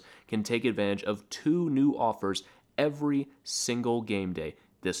customers can take advantage of 2 new offers every single game day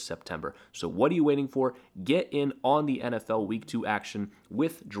this September. So what are you waiting for? Get in on the NFL Week 2 action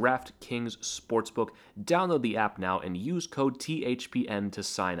with DraftKings Sportsbook. Download the app now and use code THPN to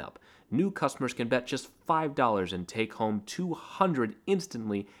sign up. New customers can bet just $5 and take home $200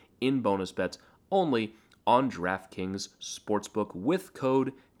 instantly in bonus bets only on DraftKings Sportsbook with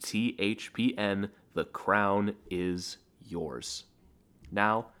code THPN. The crown is yours.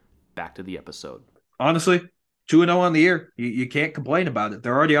 Now, back to the episode. Honestly, 2-0 on the year. You can't complain about it.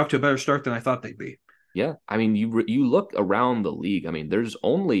 They're already off to a better start than I thought they'd be. Yeah, I mean, you look around the league. I mean, there's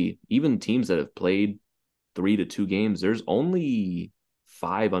only, even teams that have played 3-2 games, there's only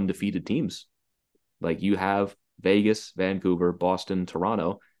 5 undefeated teams. Like you have Vegas, Vancouver, Boston,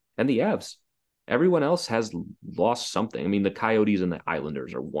 Toronto, and the Avs. Everyone else has lost something. I mean, the Coyotes and the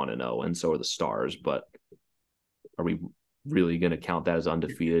Islanders are 1-0, and so are the Stars. But are we really going to count that as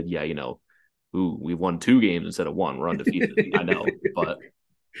undefeated? Yeah, we've won 2 games instead of 1. We're undefeated. I know, but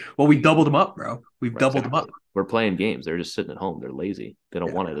well, we doubled them up, bro. We've doubled them up. We're playing games. They're just sitting at home. They're lazy. They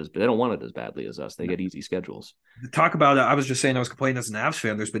don't want it as badly as us. They get easy schedules. Talk about it. I was just saying I was complaining as an Avs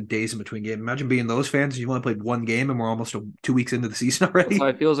fan. There's been days in between games. Imagine being those fans. You've only played 1 game and we're almost 2 weeks into the season already. That's how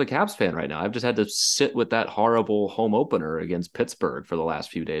I feel as a Caps fan right now. I've just had to sit with that horrible home opener against Pittsburgh for the last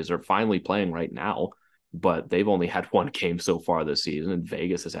few days. They're finally playing right now, but they've only had 1 game so far this season, and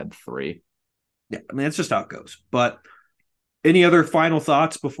Vegas has had 3. Yeah, I mean, it's just how it goes. But any other final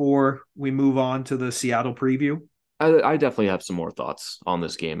thoughts before we move on to the Seattle preview? I definitely have some more thoughts on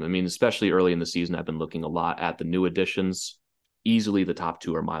this game. I mean, especially early in the season, I've been looking a lot at the new additions. Easily the top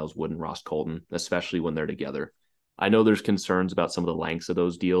 2 are Miles Wood and Ross Colton, especially when they're together. I know there's concerns about some of the lengths of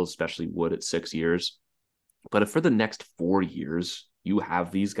those deals, especially Wood at 6 years. But if for the next 4 years, you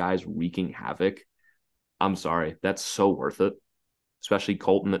have these guys wreaking havoc, I'm sorry, that's so worth it. Especially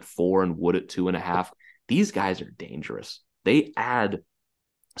Colton at 4 and Wood at 2.5. These guys are dangerous. They add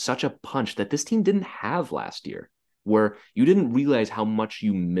such a punch that this team didn't have last year, where you didn't realize how much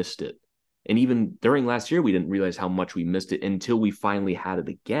you missed it. And even during last year, we didn't realize how much we missed it until we finally had it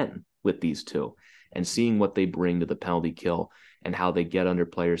again with these 2. And seeing what they bring to the penalty kill and how they get under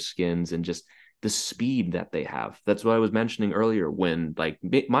players' skins and just the speed that they have. That's what I was mentioning earlier when, like,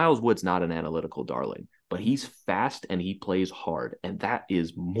 Miles Wood's not an analytical darling, but he's fast and he plays hard. And that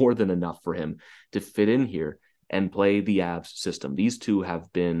is more than enough for him to fit in here and play the Avs system. These 2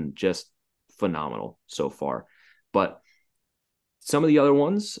 have been just phenomenal so far. But some of the other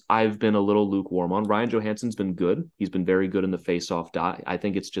ones I've been a little lukewarm on. Ryan Johansson's been good. He's been very good in the face-off dot. I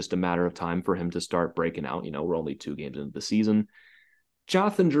think it's just a matter of time for him to start breaking out. We're only 2 games into the season.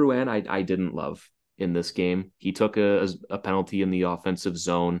 Jonathan Drouin, I didn't love in this game. He took a penalty in the offensive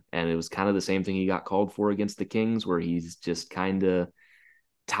zone, and it was kind of the same thing he got called for against the Kings, where he's just kind of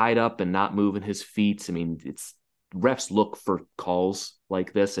tied up and not moving his feet. I mean, it's refs look for calls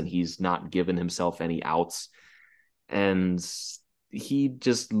like this, and he's not given himself any outs. And he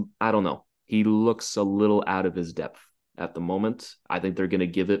just, I don't know. He looks a little out of his depth at the moment. I think they're going to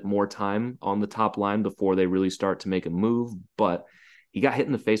give it more time on the top line before they really start to make a move. But he got hit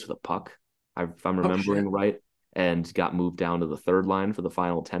in the face with a puck, if I'm remembering right, and got moved down to the 3rd line for the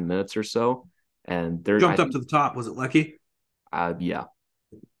final 10 minutes or so. And they're jumped up to the top. Was it Lecky? Yeah.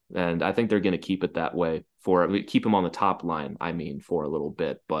 And I think they're going to keep it that way keep him on the top line, for a little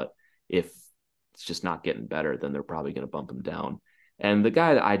bit. But if it's just not getting better, then they're probably going to bump him down. And the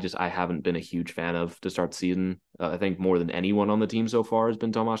guy that I haven't been a huge fan of to start the season, I think more than anyone on the team so far, has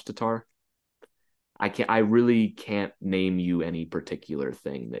been Tomas Tatar. I really can't name you any particular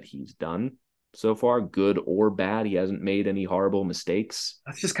thing that he's done so far, good or bad. He hasn't made any horrible mistakes.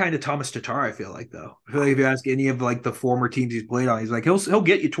 That's just kind of Thomas Tatar, I feel like, though. I feel like if you ask any of like the former teams he's played on, he's like, he'll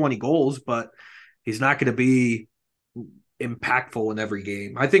get you 20 goals, but he's not going to be impactful in every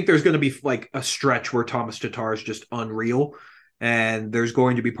game. I think there's going to be like a stretch where Thomas Tatar is just unreal, and there's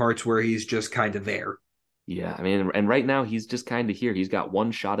going to be parts where he's just kind of there. Yeah, I mean, and right now he's just kind of here. He's got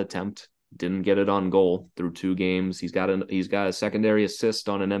 1 shot attempt, didn't get it on goal through 2 games. He's got a secondary assist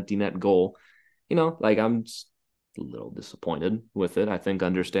on an empty net goal. I'm just a little disappointed with it. I think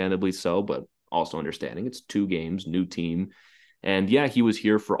understandably so, but also understanding it's 2 games, new team. And yeah, he was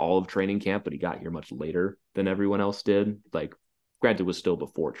here for all of training camp, but he got here much later than everyone else did. Like, granted, it was still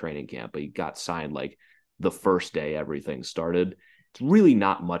before training camp, but he got signed like the first day everything started. It's really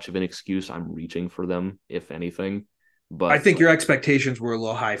not much of an excuse. I'm reaching for them, if anything. But I think your expectations were a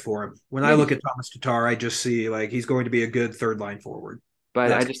little high for him. When I look at Thomas Tatar, I just see like he's going to be a good 3rd line forward.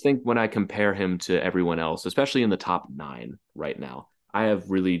 But I just think when I compare him to everyone else, especially in the top 9 right now, I have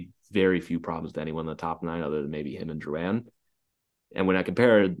really very few problems with anyone in the top 9 other than maybe him and Drouin. And when I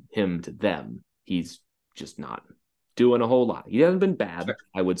compare him to them, he's just not doing a whole lot. He hasn't been bad,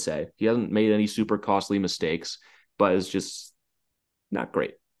 I would say. He hasn't made any super costly mistakes, but it's just not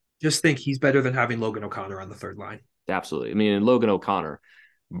great. Just think he's better than having Logan O'Connor on the third line. Absolutely. I mean, and Logan O'Connor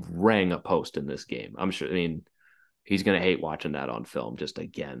rang a post in this game. I'm sure. I mean, he's going to hate watching that on film. Just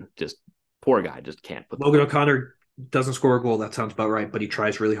poor guy just can't put Logan O'Connor doesn't score a goal. That sounds about right, but he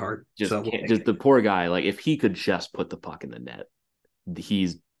tries really hard. Just the poor guy. Like if he could just put the puck in the net,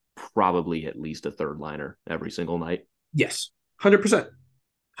 he's probably at least a third liner every single night. Yes, 100%.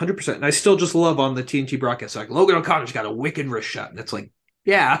 100%. And I still just love on the TNT broadcast, like Logan O'Connor's got a wicked wrist shot. And it's like,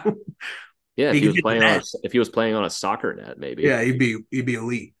 yeah. Yeah, if he was playing on a soccer net, maybe. Yeah, he'd be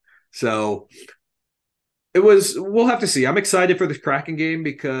elite. So we'll have to see. I'm excited for this Kraken game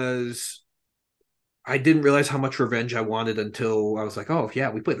because I didn't realize how much revenge I wanted until I was like, oh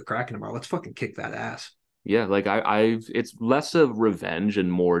yeah, we play the Kraken tomorrow. Let's fucking kick that ass. Yeah, like it's less of revenge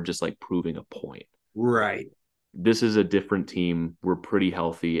and more just like proving a point. Right. This is a different team. We're pretty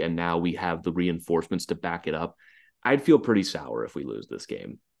healthy, and now we have the reinforcements to back it up. I'd feel pretty sour if we lose this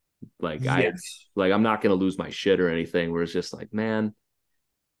game. Like yes. I'm not going to lose my shit or anything. Where it's just like, man,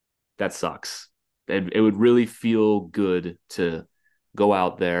 that sucks. It would really feel good to go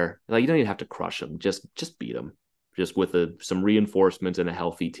out there. Like you don't even have to crush them. Just beat them. Just with some reinforcements and a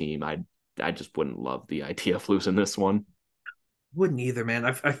healthy team. I just wouldn't love the idea of losing this one. Wouldn't either, man.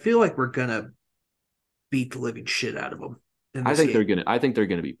 I feel like we're gonna beat the living shit out of them. I think they're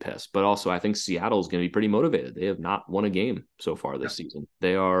gonna be pissed, but also I think Seattle's gonna be pretty motivated. They have not won a game so far this season.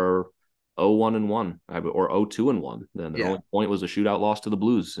 They are 0-1-1 or 0-2-1. Then their only point was a shootout loss to the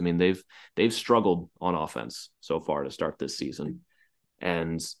Blues. I mean, they've struggled on offense so far to start this season,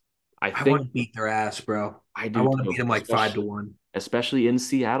 and I want to beat their ass, bro. I want to beat them like 5-1. Especially in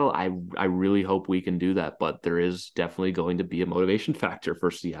Seattle, I really hope we can do that. But there is definitely going to be a motivation factor for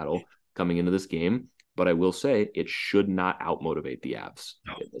Seattle coming into this game. But I will say it should not outmotivate the Avs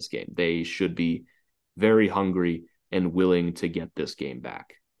in this game. They should be very hungry and willing to get this game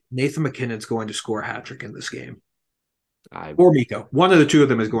back. Nathan MacKinnon's going to score a hat trick in this game. Or Mikko. One of the two of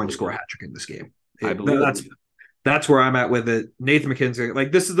them is going to score a hat trick in this game. That's where I'm at with it. Nathan MacKinnon's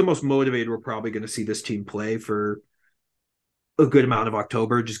like, this is the most motivated we're probably going to see this team play for a good amount of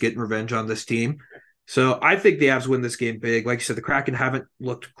October, just getting revenge on this team. So I think the Avs win this game big. Like you said, the Kraken haven't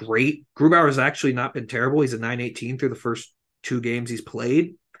looked great. Grubauer has actually not been terrible. He's a 9-18 through the first 2 games he's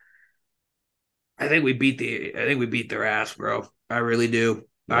played. I think we beat their ass, bro. I really do.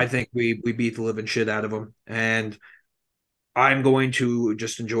 Yeah. I think we beat the living shit out of them. And I'm going to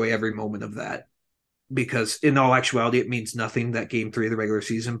just enjoy every moment of that. Because in all actuality, it means nothing, that game 3 of the regular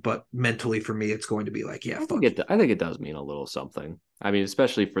season. But mentally for me, it's going to be like, I think it does mean a little something. I mean,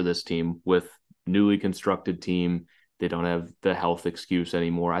 especially for this team with newly constructed team. They don't have the health excuse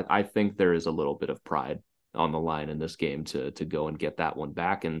anymore. I think there is a little bit of pride on the line in this game to go and get that one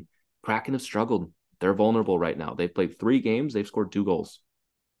back. And Kraken have struggled. They're vulnerable right now. They've played 3 games. They've scored 2 goals.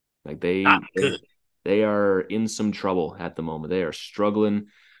 Like they are in some trouble at the moment. They are struggling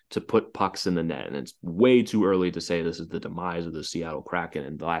to put pucks in the net. And it's way too early to say this is the demise of the Seattle Kraken.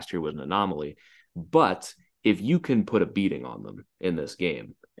 And last year was an anomaly. But if you can put a beating on them in this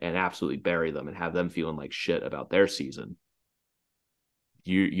game and absolutely bury them and have them feeling like shit about their season,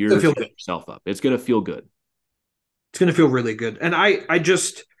 you're setting yourself up. It's going to feel good. It's going to feel really good. And I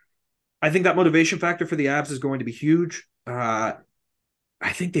think that motivation factor for the Avs is going to be huge. I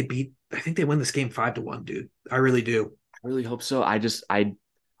think they win this game 5-1, dude. I really do. I really hope so.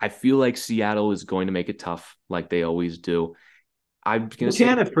 I feel like Seattle is going to make it tough like they always do. I'm going to say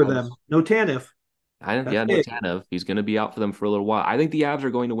Tanev for them. No Tanev. No Tanev. He's going to be out for them for a little while. I think the Avs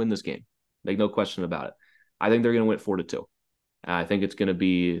are going to win this game. Like, no question about it. I think they're going to win 4-2. I think it's going to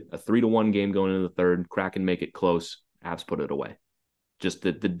be a 3-1 game going into the third. Kraken make it close. Avs put it away. Just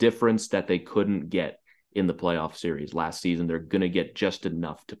the difference that they couldn't get in the playoff series last season, they're going to get just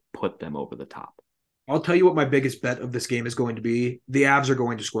enough to put them over the top. I'll tell you what my biggest bet of this game is going to be. The Avs are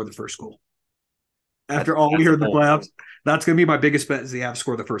going to score the first goal. After all we heard in the playoffs, that's going to be my biggest bet is the Avs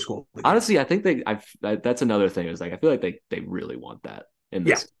score the first goal. Honestly, I think that's another thing. Is like I feel like they really want that in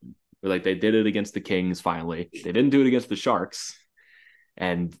this game. Like they did it against the Kings finally. They didn't do it against the Sharks.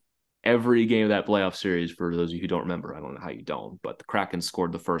 And every game of that playoff series, for those of you who don't remember, I don't know how you don't, but the Kraken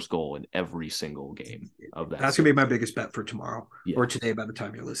scored the first goal in every single game of that. That's going to be my biggest bet for tomorrow or today by the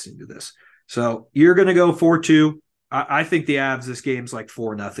time you're listening to this. So you're going to go 4-2. I think the Avs, this game's like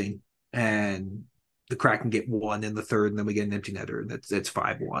 4-0. And the Kraken get 1 in the third, and then we get an empty netter, and it's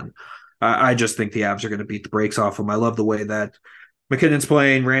 5-1. I just think the Avs are going to beat the brakes off them. I love the way that McKinnon's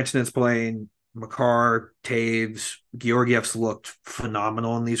playing, Rantanen's playing, Makar, Toews, Georgiev's looked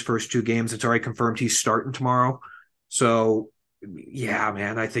phenomenal in these first 2 games. It's already confirmed he's starting tomorrow. So, yeah,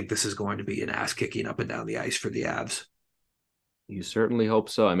 man, I think this is going to be an ass kicking up and down the ice for the Avs. You certainly hope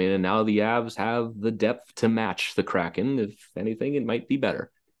so. I mean, and now the Avs have the depth to match the Kraken. If anything, it might be better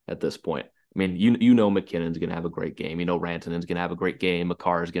at this point. I mean, you know McKinnon's going to have a great game. You know Rantanen's going to have a great game.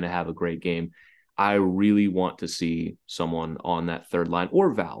 Makar is going to have a great game. I really want to see someone on that third line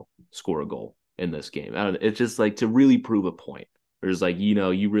or Val score a goal in this game. It's just like to really prove a point. There's like,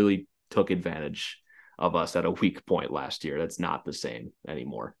 you really took advantage of us at a weak point last year. That's not the same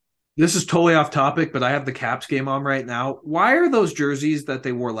anymore. This is totally off topic, but I have the Caps game on right now. Why are those jerseys that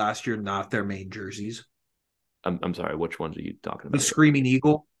they wore last year not their main jerseys? I'm sorry, which ones are you talking The about? Screaming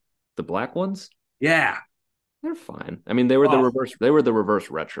Eagle? The black ones? Yeah. They're fine. I mean, they were the reverse. They were the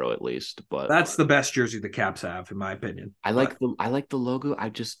reverse retro at least, but that's the best jersey the Caps have, in my opinion. I like the logo. I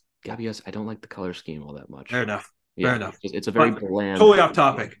just gotta be honest, I don't like the color scheme all that much. Fair enough. Yeah, fair enough. It's a very bland. Totally off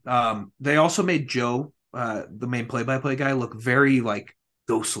topic. They also made Joe, the main play-by-play guy, look very like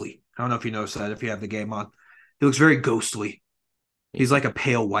ghostly. I don't know if you noticed that if you have the game on. He looks very ghostly. He's like a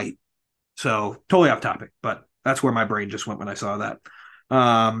pale white. So totally off topic, but that's where my brain just went when I saw that.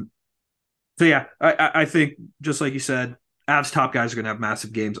 So yeah, I think just like you said, Avs top guys are going to have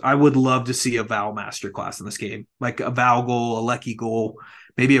massive games. I would love to see a Val masterclass in this game, like a Val goal, a Lecky goal,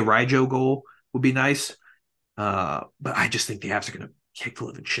 maybe a Ryjo goal would be nice. But I just think the Avs are going to kick the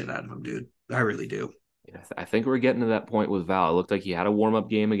living shit out of him, dude. I really do. Yeah, I think we're getting to that point with Val. It looked like he had a warm-up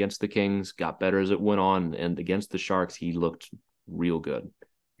game against the Kings, got better as it went on, and against the Sharks, he looked real good.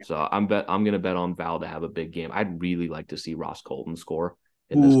 So I'm going to bet on Val to have a big game. I'd really like to see Ross Colton score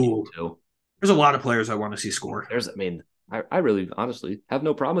in this game too. There's a lot of players I want to see score. I really honestly have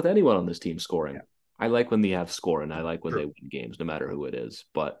no problem with anyone on this team scoring. Yeah. I like when the Avs score, and I like when they win games, no matter who it is.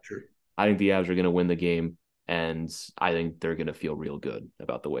 But I think the Avs are going to win the game, and I think they're going to feel real good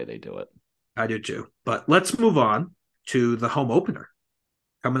about the way they do it. I do too. But let's move on to the home opener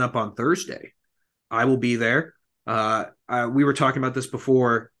coming up on Thursday. I will be there. We were talking about this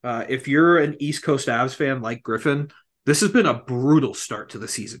before. If you're an East Coast Avs fan like Griffin, this has been a brutal start to the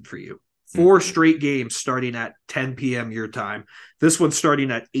season for you. 4 straight games starting at 10 p.m. your time. This one's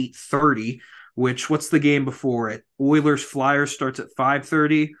starting at 8:30, which what's the game before it? Oilers Flyers starts at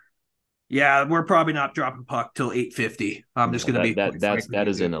 5:30. Yeah, we're probably not dropping puck till 8:50. I'm just going to be that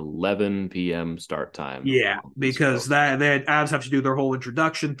is an 11 p.m. start time. Yeah, because the Avs have to do their whole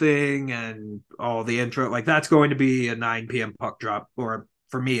introduction thing and all the intro. Like that's going to be a 9 p.m. puck drop, or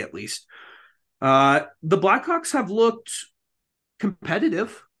for me at least. The Blackhawks have looked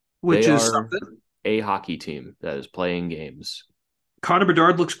competitive, which is something. A hockey team that is playing games. Connor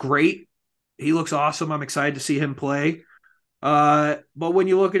Bedard looks great. He looks awesome. I'm excited to see him play. But when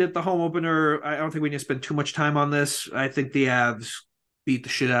you look at it, the home opener, I don't think we need to spend too much time on this. I think the Avs beat the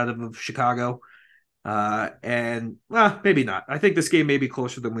shit out of Chicago. And maybe not. I think this game may be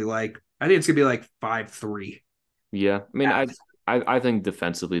closer than we like. I think it's gonna be like 5-3. Yeah, I mean, I think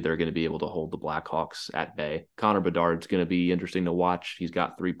defensively they're going to be able to hold the Blackhawks at bay. Connor Bedard's going to be interesting to watch. He's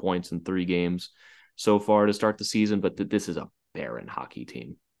got 3 points in 3 games so far to start the season, but this is a barren hockey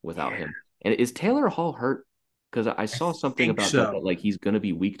team without him. And is Taylor Hall hurt? Because I saw something about that, like he's going to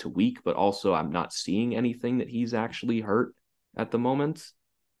be week to week, but also I'm not seeing anything that he's actually hurt at the moment.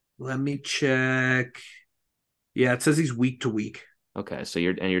 Let me check. Yeah, it says he's week to week. Okay, so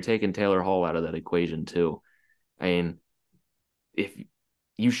you're taking Taylor Hall out of that equation too. I mean, if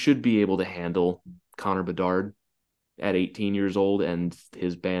you should be able to handle Connor Bedard at 18 years old and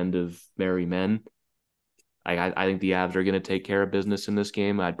his band of merry men, I think the Avs are going to take care of business in this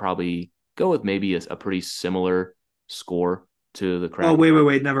game. I'd probably go with maybe a pretty similar score to the Kraken. Oh,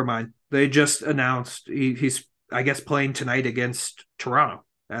 wait. Never mind. They just announced he's, I guess, playing tonight against Toronto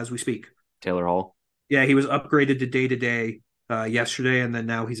as we speak. Taylor Hall? Yeah, he was upgraded to day-to-day yesterday, and then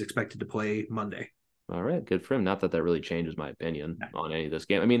now he's expected to play Monday. All right, good for him. Not that really changes my opinion on any of this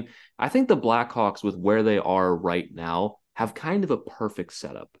game. I mean, I think the Blackhawks, with where they are right now, have kind of a perfect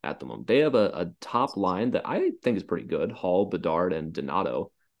setup at the moment. They have a top line that I think is pretty good. Hall, Bedard, and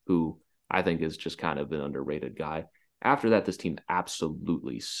Donato, who I think is just kind of an underrated guy. After that, this team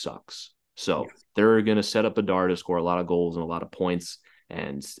absolutely sucks. So they're going to set up Bedard to score a lot of goals and a lot of points.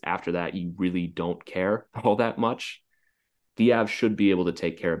 And after that, you really don't care all that much. The Avs should be able to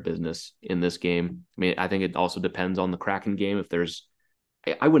take care of business in this game. I mean, I think it also depends on the Kraken game. If there's,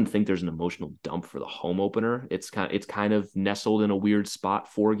 I wouldn't think there's an emotional dump for the home opener. It's kind of nestled in a weird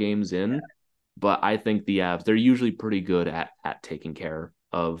spot 4 games in, but I think the Avs, they're usually pretty good at taking care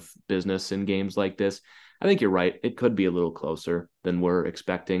of business in games like this. I think you're right. It could be a little closer than we're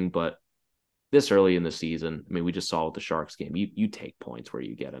expecting, but this early in the season, I mean, we just saw with the Sharks game, you take points where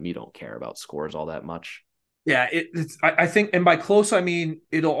you get them. You don't care about scores all that much. Yeah, it's. I think, and by close, I mean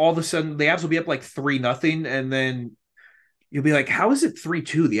it'll all of a sudden the Avs will be up like 3-0, and then you'll be like, "How is it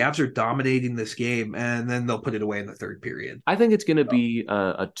 3-2? The Avs are dominating this game," and then they'll put it away in the third period. I think it's going to be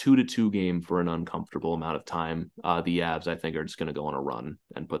a 2-2 game for an uncomfortable amount of time. The Avs, I think, are just going to go on a run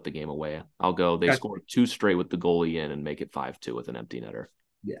and put the game away. I'll go. They scored 2 straight with the goalie in and make it 5-2 with an empty netter.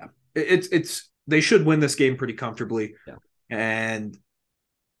 Yeah, it's they should win this game pretty comfortably. Yeah. And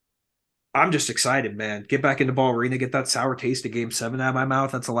I'm just excited, man. Get back into Ball Arena, get that sour taste of Game 7 out of my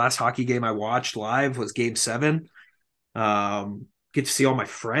mouth. That's the last hockey game I watched live was Game 7. Get to see all my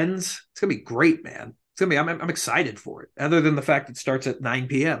friends. It's gonna be great, man. It's gonna be. I'm excited for it. Other than the fact it starts at 9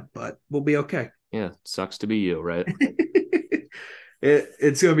 p.m., but we'll be okay. Yeah, sucks to be you, right?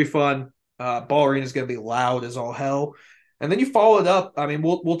 It's gonna be fun. Ball Arena is gonna be loud as all hell. And then you follow it up. I mean,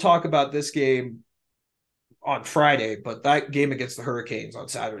 we'll talk about this game on Friday, but that game against the Hurricanes on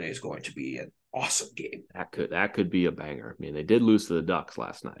Saturday is going to be an awesome game. That could be a banger. I mean, they did lose to the Ducks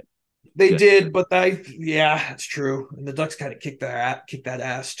last night. They did, but that's true. And the Ducks kind of kicked that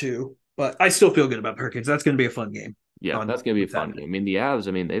ass too. But I still feel good about the Hurricanes. That's going to be a fun game. Yeah, that's going to be a fun game. I mean, the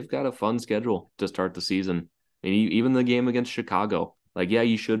Avs, they've got a fun schedule to start the season. I mean, even the game against Chicago, like, yeah,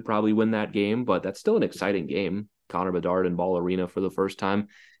 you should probably win that game, but that's still an exciting game. Connor Bedard in Ball Arena for the first time. Is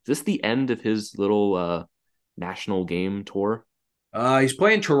this the end of his little national game tour? He's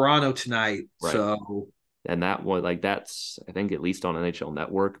playing Toronto tonight. Right. So, and that one, like, that's, I think, at least on NHL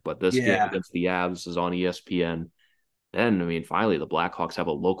Network, but this game against the Avs is on ESPN. Then, I mean, finally the Blackhawks have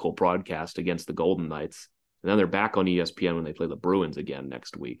a local broadcast against the Golden Knights. And then they're back on ESPN when they play the Bruins again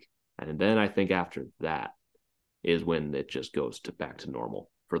next week. And then I think after that is when it just goes back to normal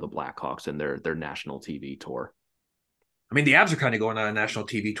for the Blackhawks and their national TV tour. I mean, the Avs are kind of going on a national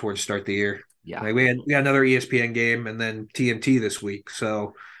TV tour to start the year. Yeah. Like we had another ESPN game and then TNT this week.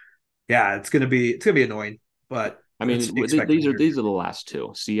 So yeah, it's gonna be annoying. But I mean, these are the last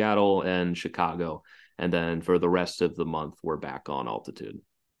two, Seattle and Chicago. And then for the rest of the month, we're back on altitude.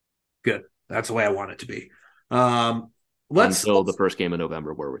 Good. That's the way I want it to be. Until the first game in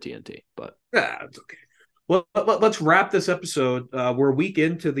November where we're TNT. But yeah, it's okay. Well, let's wrap this episode. We're a week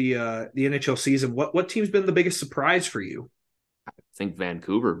into the NHL season. What team's been the biggest surprise for you? I think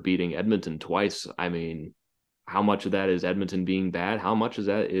Vancouver beating Edmonton twice. I mean, how much of that is Edmonton being bad? How much of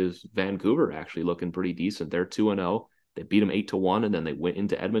that is Vancouver actually looking pretty decent? They're 2-0. They beat them 8-1, and then they went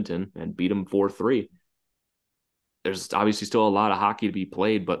into Edmonton and beat them 4-3. There's obviously still a lot of hockey to be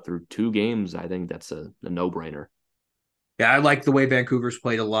played, but through 2 games, I think that's a no-brainer. Yeah, I like the way Vancouver's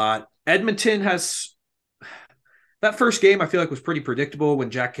played a lot. Edmonton has that first game, I feel like, was pretty predictable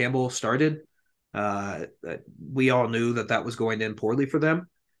when Jack Campbell started. We all knew that was going to end poorly for them.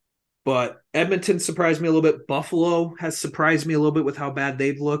 But Edmonton surprised me a little bit. Buffalo has surprised me a little bit with how bad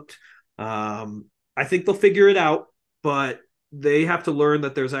they've looked. I think they'll figure it out, but they have to learn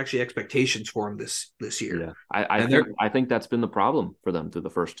that there's actually expectations for them this year. Yeah, I think that's been the problem for them through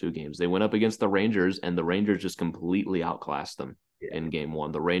the first 2 games. They went up against the Rangers, and the Rangers just completely outclassed them in game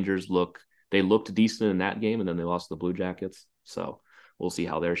 1. The Rangers looked decent in that game, and then they lost to the Blue Jackets. So we'll see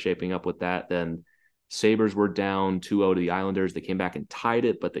how they're shaping up with that. Then Sabres were down 2-0 to the Islanders. They came back and tied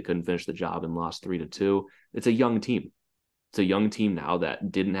it, but they couldn't finish the job and lost 3-2. It's a young team. It's a young team now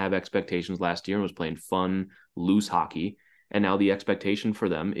that didn't have expectations last year and was playing fun, loose hockey. And now the expectation for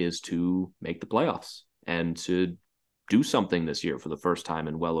them is to make the playoffs and to do something this year for the first time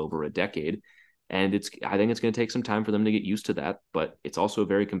in well over a decade. And I think it's going to take some time for them to get used to that, but it's also a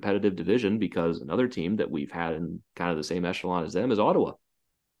very competitive division because another team that we've had in kind of the same echelon as them is Ottawa.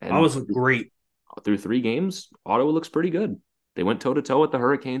 And Ottawa's great. Through 3 games, Ottawa looks pretty good. They went toe-to-toe with the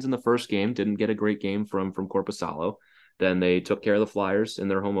Hurricanes in the first game, didn't get a great game from Korpisalo. Then they took care of the Flyers in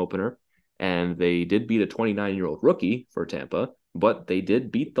their home opener, and they did beat a 29-year-old rookie for Tampa, but they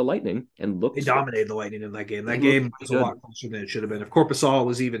did beat the Lightning and looked. They dominated the Lightning in that game. That game was a lot closer than it should have been. If Korpisalo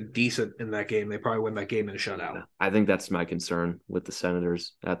was even decent in that game, they probably win that game in a shutout. I think that's my concern with the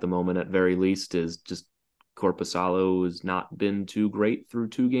Senators at the moment, at very least, is just Korpisalo has not been too great through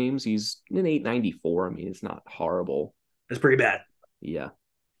 2 games. He's an 894. I mean, it's not horrible. It's pretty bad. Yeah.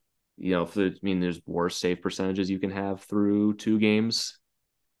 There's worse save percentages you can have through 2 games,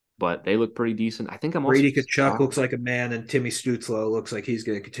 but they look pretty decent. I think Brady Tkachuk looks like a man, and Timmy Stützle looks like he's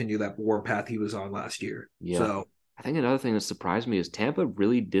going to continue that warpath he was on last year. Yeah. So I think another thing that surprised me is Tampa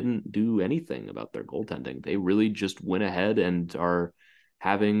really didn't do anything about their goaltending. They really just went ahead and are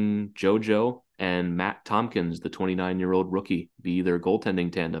having JoJo and Matt Tompkins, the 29-year-old rookie, be their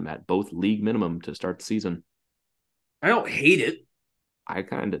goaltending tandem at both league minimum to start the season. I don't hate it. I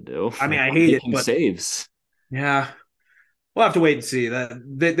kind of do. I mean, I hate it, but saves. Yeah. We'll have to wait and see. That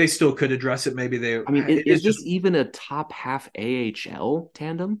they still could address it. Maybe they. I mean, is It's this just even a top half AHL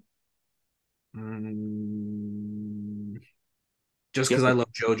tandem? mm, just You because have I to,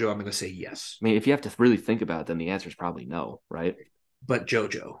 love JoJo, I'm going to say yes. I mean, if you have to really think about it, then the answer is probably no, right? But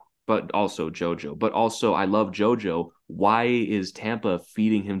JoJo. But also JoJo. But also, I love JoJo. Why is Tampa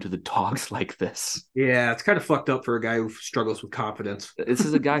feeding him to the dogs like this? Yeah, it's kind of fucked up for a guy who struggles with confidence. This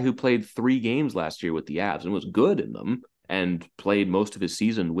is a guy who played 3 games last year with the Avs and was good in them and played most of his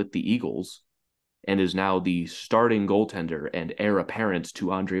season with the Eagles and is now the starting goaltender and heir apparent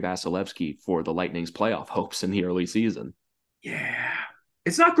to Andrei Vasilevsky for the Lightning's playoff hopes in the early season. Yeah,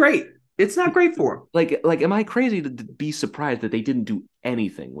 it's not great. It's not great for him. Like, am I crazy to be surprised that they didn't do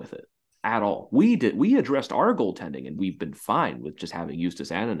anything with it at all? We did. We addressed our goaltending, and we've been fine with just having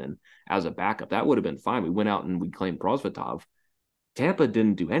Justus Annunen as a backup. That would have been fine. We went out and we claimed Prosvetov. Tampa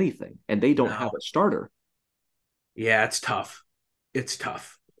didn't do anything, and they don't have No. a starter. Yeah, it's tough. It's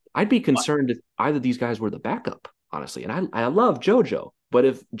tough. I'd be concerned if either of these guys were the backup, honestly. And I love JoJo, but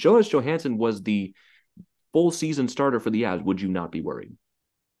if Jonas Johansson was the full season starter for the Avs, would you not be worried?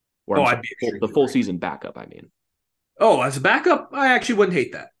 Or Oh, I'm I'd sorry, be the extremely full worried. season backup, I mean. Oh, as a backup, I actually wouldn't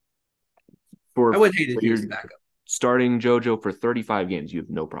hate that. For, I wouldn't hate it for if he your was the backup. starting JoJo for 35 games, you have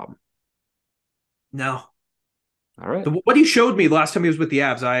no problem. No. All right. What he showed me last time he was with the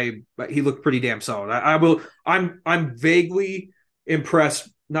Avs, he looked pretty damn solid. I will. I'm vaguely impressed.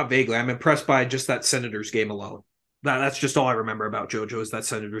 Not vaguely. I'm impressed by just that Senators game alone. That's just all I remember about JoJo is that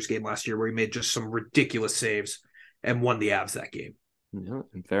Senators game last year where he made just some ridiculous saves and won the Avs that game. Yeah,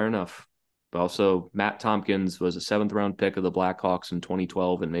 fair enough. But also, Matt Tompkins was a 7th-round pick of the Blackhawks in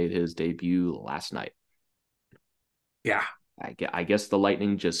 2012 and made his debut last night. Yeah, I guess the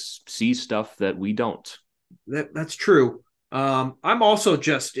Lightning just see stuff that we don't. that's true. I'm also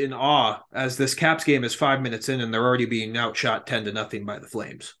just in awe as this Caps game is 5 minutes in and they're already being outshot 10-0 by the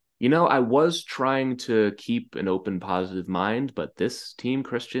Flames. You know, I was trying to keep an open, positive mind, but this team,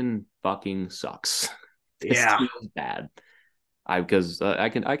 Christian, fucking sucks. This Yeah. team is bad. Because I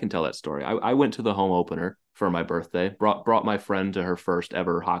can tell that story. I went to the home opener for my birthday. Brought my friend to her first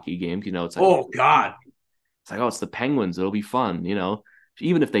ever hockey game. You know, it's like, Oh God. it's like, oh, it's the Penguins. It'll be fun. You know,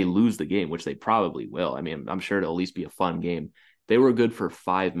 even if they lose the game, which they probably will. I mean, I'm sure it'll at least be a fun game. They were good for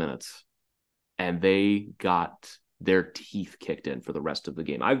 5 minutes, and they got their teeth kicked in for the rest of the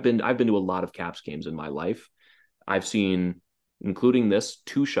game. I've been to a lot of Caps games in my life. I've seen, including this,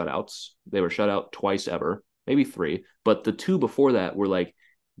 2 shutouts. They were shut out twice ever, maybe 3, but the 2 before that were like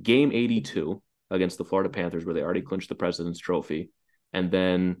game 82 against the Florida Panthers, where they already clinched the President's Trophy. And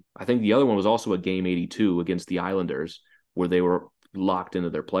then I think the other one was also a game 82 against the Islanders, where they were locked into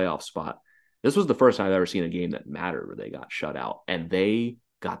their playoff spot. This was the first time I've ever seen a game that mattered where they got shut out, and they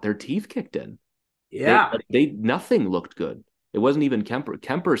got their teeth kicked in. Yeah. They nothing looked good. It wasn't even Kemper.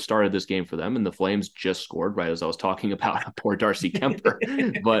 Kemper started this game for them, and the Flames just scored right as I was talking about poor Darcy Kemper.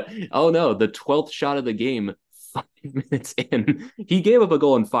 But oh no, the 12th shot of the game, 5 minutes in, he gave up a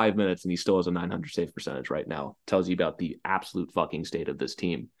goal in 5 minutes, and he still has a 900 save percentage right now. Tells you about the absolute fucking state of this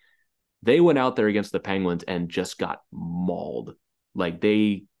team. They went out there against the Penguins and just got mauled. Like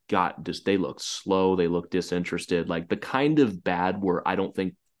they looked slow, they looked disinterested, like the kind of bad where I don't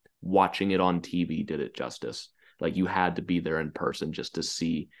think watching it on TV did it justice. Like you had to be there in person just to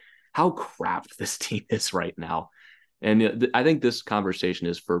see how crap this team is right now. And I think this conversation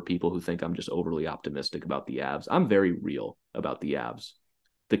is for people who think I'm just overly optimistic about the Avs. I'm very real about the Avs.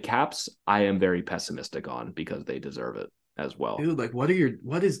 The Caps, I am very pessimistic on because they deserve it as well. Dude, like what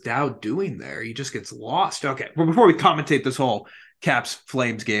is Dow doing there? He just gets lost. Okay. Well, before we commentate this whole Caps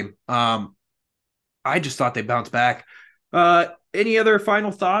Flames game, I just thought they bounced back. Any other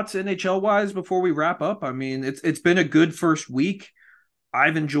final thoughts NHL wise before we wrap up? I mean, it's been a good first week.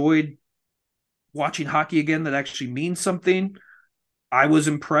 I've enjoyed watching hockey again that actually means something. I was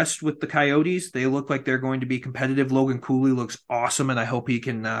impressed with the Coyotes. They look like they're going to be competitive. Logan Cooley looks awesome, and I hope he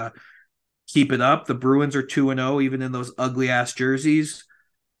can keep it up. The Bruins are 2-0, even in those ugly ass jerseys.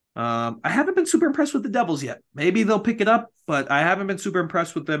 I haven't been super impressed with the Devils yet. Maybe they'll pick it up, but I haven't been super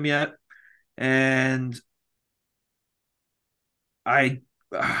impressed with them yet. And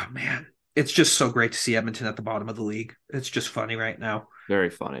man, it's just so great to see Edmonton at the bottom of the league. It's just funny right now. Very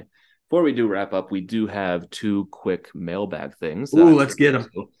funny. Before we do wrap up, we do have 2 quick mailbag things. Ooh, let's get them.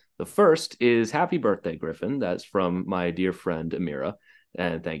 The first is happy birthday, Griffin. That's from my dear friend, Amira.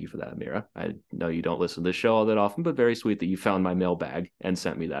 And thank you for that, Amira. I know you don't listen to this show all that often, but very sweet that you found my mailbag and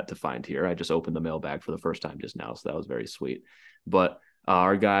sent me that to find here. I just opened the mailbag for the first time just now, so that was very sweet. But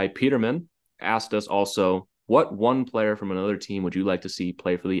our guy, Peterman, asked us also, what one player from another team would you like to see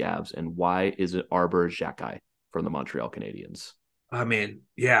play for the Avs, and why is it Arbor Xhekaj? from the Montreal Canadiens. I mean,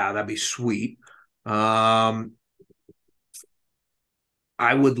 yeah, that'd be sweet. I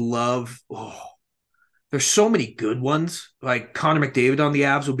would love. Oh, there's so many good ones. Like Connor McDavid on the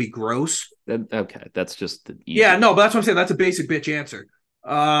Avs would be gross. Okay, that's just the easy. Yeah, no, but that's what I'm saying. That's a basic bitch answer.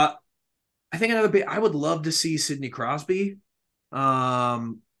 I think another bit. I would love to see Sidney Crosby. I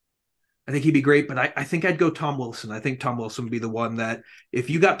think he'd be great, but I think I'd go Tom Wilson. I think Tom Wilson would be the one that if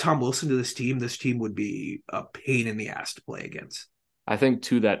you got Tom Wilson to this team would be a pain in the ass to play against. I think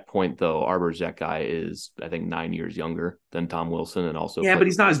to that point, though, Arbor Zeki is, I think, 9 years younger than Tom Wilson, and also but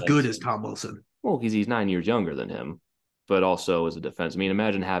he's not as good as Tom Wilson. Well, because he's 9 years younger than him, but also as a defense. I mean,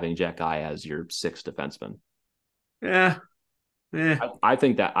 imagine having Zeki as your sixth defenseman. Yeah. I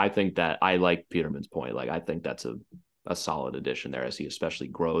think that I like Peterman's point. Like, I think that's a solid addition there as he especially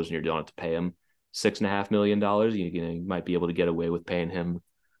grows, and you don't have to pay him $6.5 million. You might be able to get away with paying him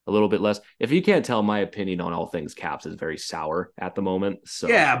a little bit less. If you can't tell, my opinion on all things Caps is very sour at the moment. So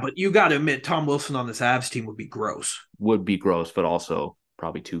yeah, but you got to admit, Tom Wilson on this Avs team would be gross. But also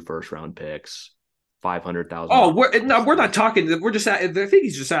probably 2 first-round picks, $500,000. Oh, we're not talking. We're just. I think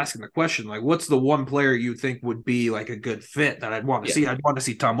he's just asking the question. Like, what's the one player you think would be like a good fit that I'd want to see? I'd want to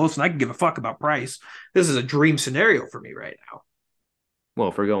see Tom Wilson. I can give a fuck about price. This is a dream scenario for me right now. Well,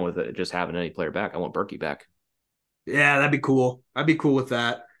 if we're going with it, just having any player back, I want Berkey back. Yeah, that'd be cool. I'd be cool with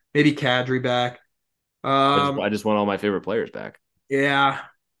that. Maybe Kadri back. I just want all my favorite players back. Yeah.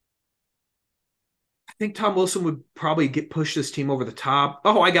 I think Tom Wilson would probably push this team over the top.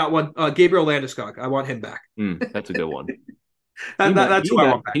 Oh, I got one. Gabriel Landeskog. I want him back. That's a good one. That's who I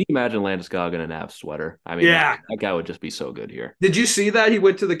want back. Can you imagine Landeskog in an Avs sweater? I mean, that guy would just be so good here. Did you see that? He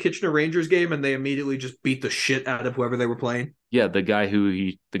went to the Kitchener Rangers game and they immediately just beat the shit out of whoever they were playing. Yeah, the guy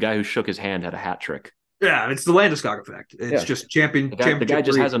who shook his hand had a hat trick. Yeah, it's the Landeskog effect. It's just champion. The guy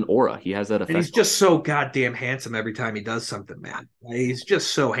just has an aura. He has that effect. And he's just so goddamn handsome every time he does something, man. He's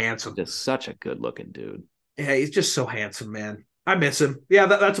just so handsome. Just such a good looking dude. Yeah, he's just so handsome, man. I miss him. Yeah,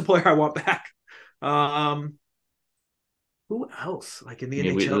 that's a player I want back. Who else? Like in the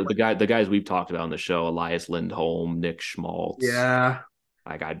NHL? The guys we've talked about on the show: Elias Lindholm, Nick Schmaltz. Yeah.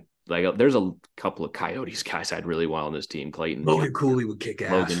 There's a couple of Coyotes guys I'd really want on this team. Clayton Logan Cooley would kick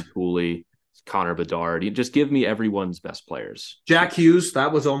ass. Logan Cooley. Connor Bedard. You just give me everyone's best players. Jack Hughes,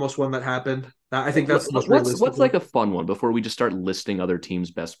 that was almost one that happened. I think that's the most realistic. What's like a fun one before we just start listing other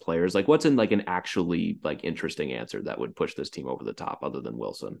teams' best players? Like what's in like an actually like interesting answer that would push this team over the top other than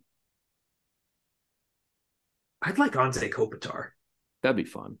Wilson? I'd like Anze Kopitar. That'd be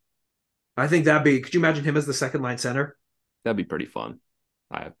fun. I think could you imagine him as the second line center? That'd be pretty fun.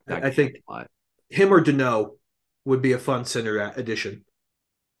 I think him or Deneau would be a fun center addition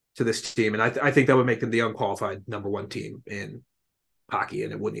to this team. And I think that would make them the unqualified number one team in hockey,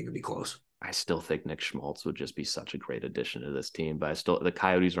 and it wouldn't even be close. I still think Nick Schmaltz would just be such a great addition to this team, but the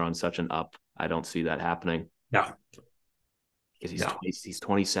Coyotes are on such an up. I don't see that happening. No. Because he's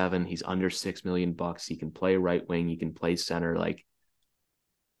 27. He's under $6 million. He can play right wing. He can play center. Like,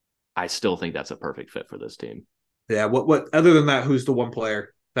 I still think that's a perfect fit for this team. Yeah. What other than that, who's the one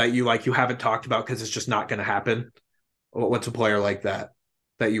player that you haven't talked about because it's just not going to happen? What's a player like that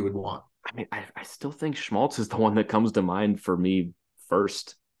you would want? I mean, I still think Schmaltz is the one that comes to mind for me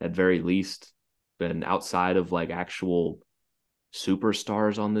first, at very least. Been outside of like actual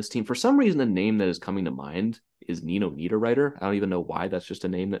superstars on this team. For some reason, the name that is coming to mind is Nino Niederreiter. I don't even know why. That's just a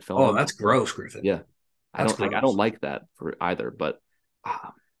name that fell. Oh, that's gross, Griffin. Yeah, I don't like that for either. But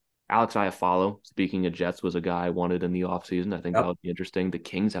Alex Iafallo, speaking of Jets, was a guy I wanted in the offseason. I think that would be interesting. The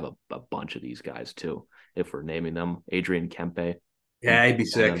Kings have a bunch of these guys too, if we're naming them. Adrian Kempe. Yeah, he'd be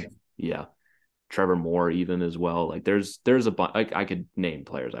sick. Yeah. Trevor Moore even as well. Like there's a bunch. I could name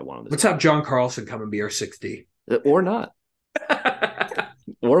players I want on this. Let's have John Carlson come and be our 6D. Or not.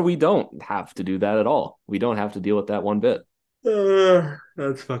 Or we don't have to do that at all. We don't have to deal with that one bit.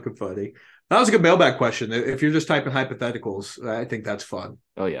 That's fucking funny. That was a good mailbag question. If you're just typing hypotheticals, I think that's fun.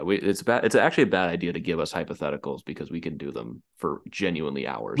 Oh yeah, it's actually a bad idea to give us hypotheticals because we can do them for genuinely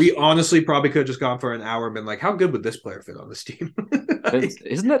hours. We honestly probably could have just gone for an hour and been like, how good would this player fit on this team?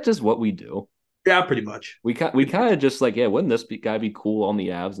 Isn't that just what we do? Yeah, pretty much. We kind of just like, yeah, wouldn't this guy be cool on the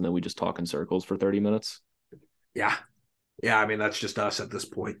Avs? And then we just talk in circles for 30 minutes. Yeah. Yeah, I mean, that's just us at this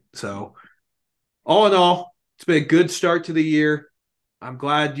point. So all in all, it's been a good start to the year. I'm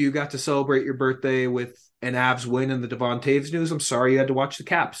glad you got to celebrate your birthday with an Avs win in the Devon Toews news. I'm sorry you had to watch the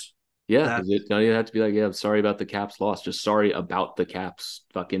Caps. Yeah, you don't even have to be like, yeah, I'm sorry about the Caps loss. Just sorry about the Caps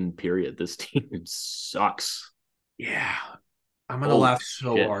fucking period. This team sucks. Yeah. I'm going to laugh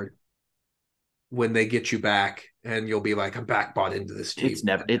so hard when they get you back and you'll be like, I'm back bought into this team.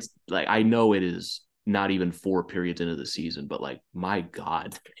 It's like, I know it is not even 4 periods into the season, but like, my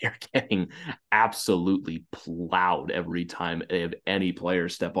God, they're getting absolutely plowed every time they have any player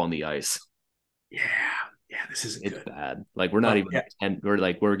step on the ice. Yeah, this isn't It's good. bad. Like, we're not we're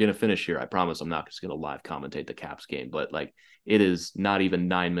going to finish here. I promise I'm not just going to live commentate the Caps game, but like, it is not even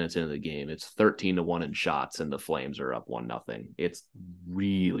 9 minutes into the game. It's 13-1 in shots and the Flames are up 1-0. It's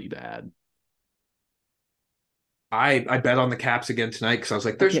really bad. I bet on the Caps again tonight because I was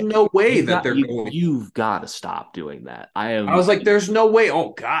like, there's no way that they're going. You've got to stop doing that. I was like, there's no way.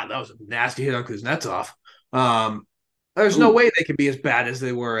 Oh God, that was a nasty hit on Kuznetsov. There's no way they can be as bad as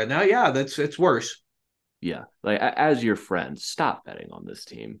they were. And now, yeah, it's worse. Yeah. Like, as your friend, stop betting on this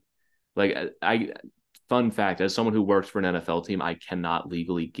team. Like, fun fact, as someone who works for an NFL team, I cannot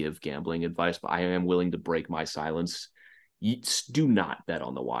legally give gambling advice, but I am willing to break my silence. Do not bet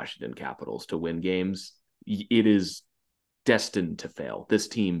on the Washington Capitals to win games. It is destined to fail. This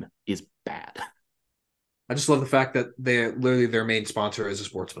team is bad. I just love the fact that their main sponsor is a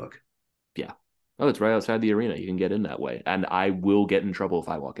sportsbook. Yeah. Oh, it's right outside the arena. You can get in that way. And I will get in trouble if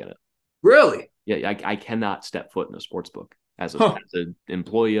I walk in it. Really? Yeah, I cannot step foot in a sportsbook. As an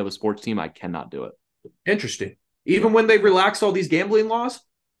employee of a sports team, I cannot do it. Interesting. Even when they've relaxed all these gambling laws?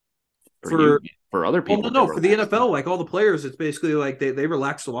 For other people. No, for the NFL, like all the players, it's basically like they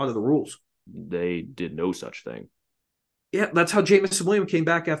relaxed a lot of the rules. They did no such thing. Yeah, that's how Jamison Williams came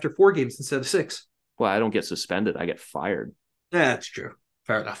back after 4 games instead of 6. Well, I don't get suspended. I get fired. Yeah, that's true.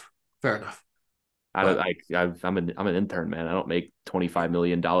 Fair enough. I'm an intern, man. I don't make $25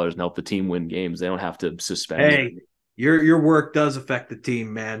 million and help the team win games. They don't have to suspend. Hey, your work does affect the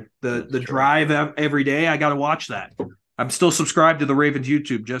team, man. The drive every day, I got to watch that. I'm still subscribed to the Ravens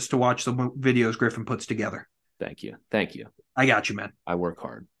YouTube just to watch the videos Griffin puts together. Thank you. I got you, man. I work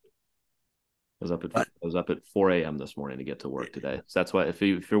hard. I was up at 4 a.m. this morning to get to work today. So that's why, if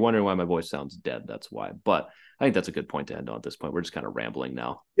you're wondering why my voice sounds dead, that's why. But I think that's a good point to end on at this point. We're just kind of rambling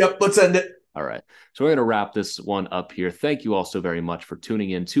now. Yep, let's end it. All right. So we're going to wrap this one up here. Thank you all so very much for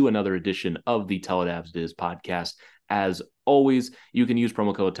tuning in to another edition of the Tell It Avs It Is podcast. As always, you can use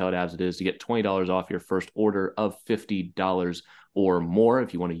promo code Tell It Avs It Is to get $20 off your first order of $50 or more.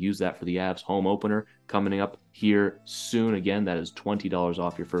 If you want to use that for the Avs home opener coming up here soon. Again, that is $20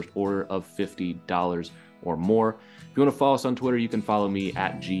 off your first order of $50 or more. If you want to follow us on Twitter, you can follow me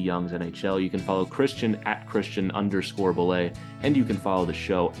at GYoungsNHL. You can follow Christian at Christian_Belay, and you can follow the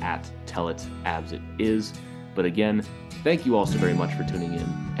show at Tell It Avs It Is. But again, thank you all so very much for tuning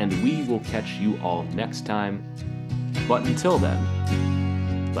in, and we will catch you all next time. But until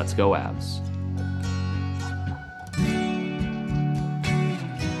then, let's go Avs.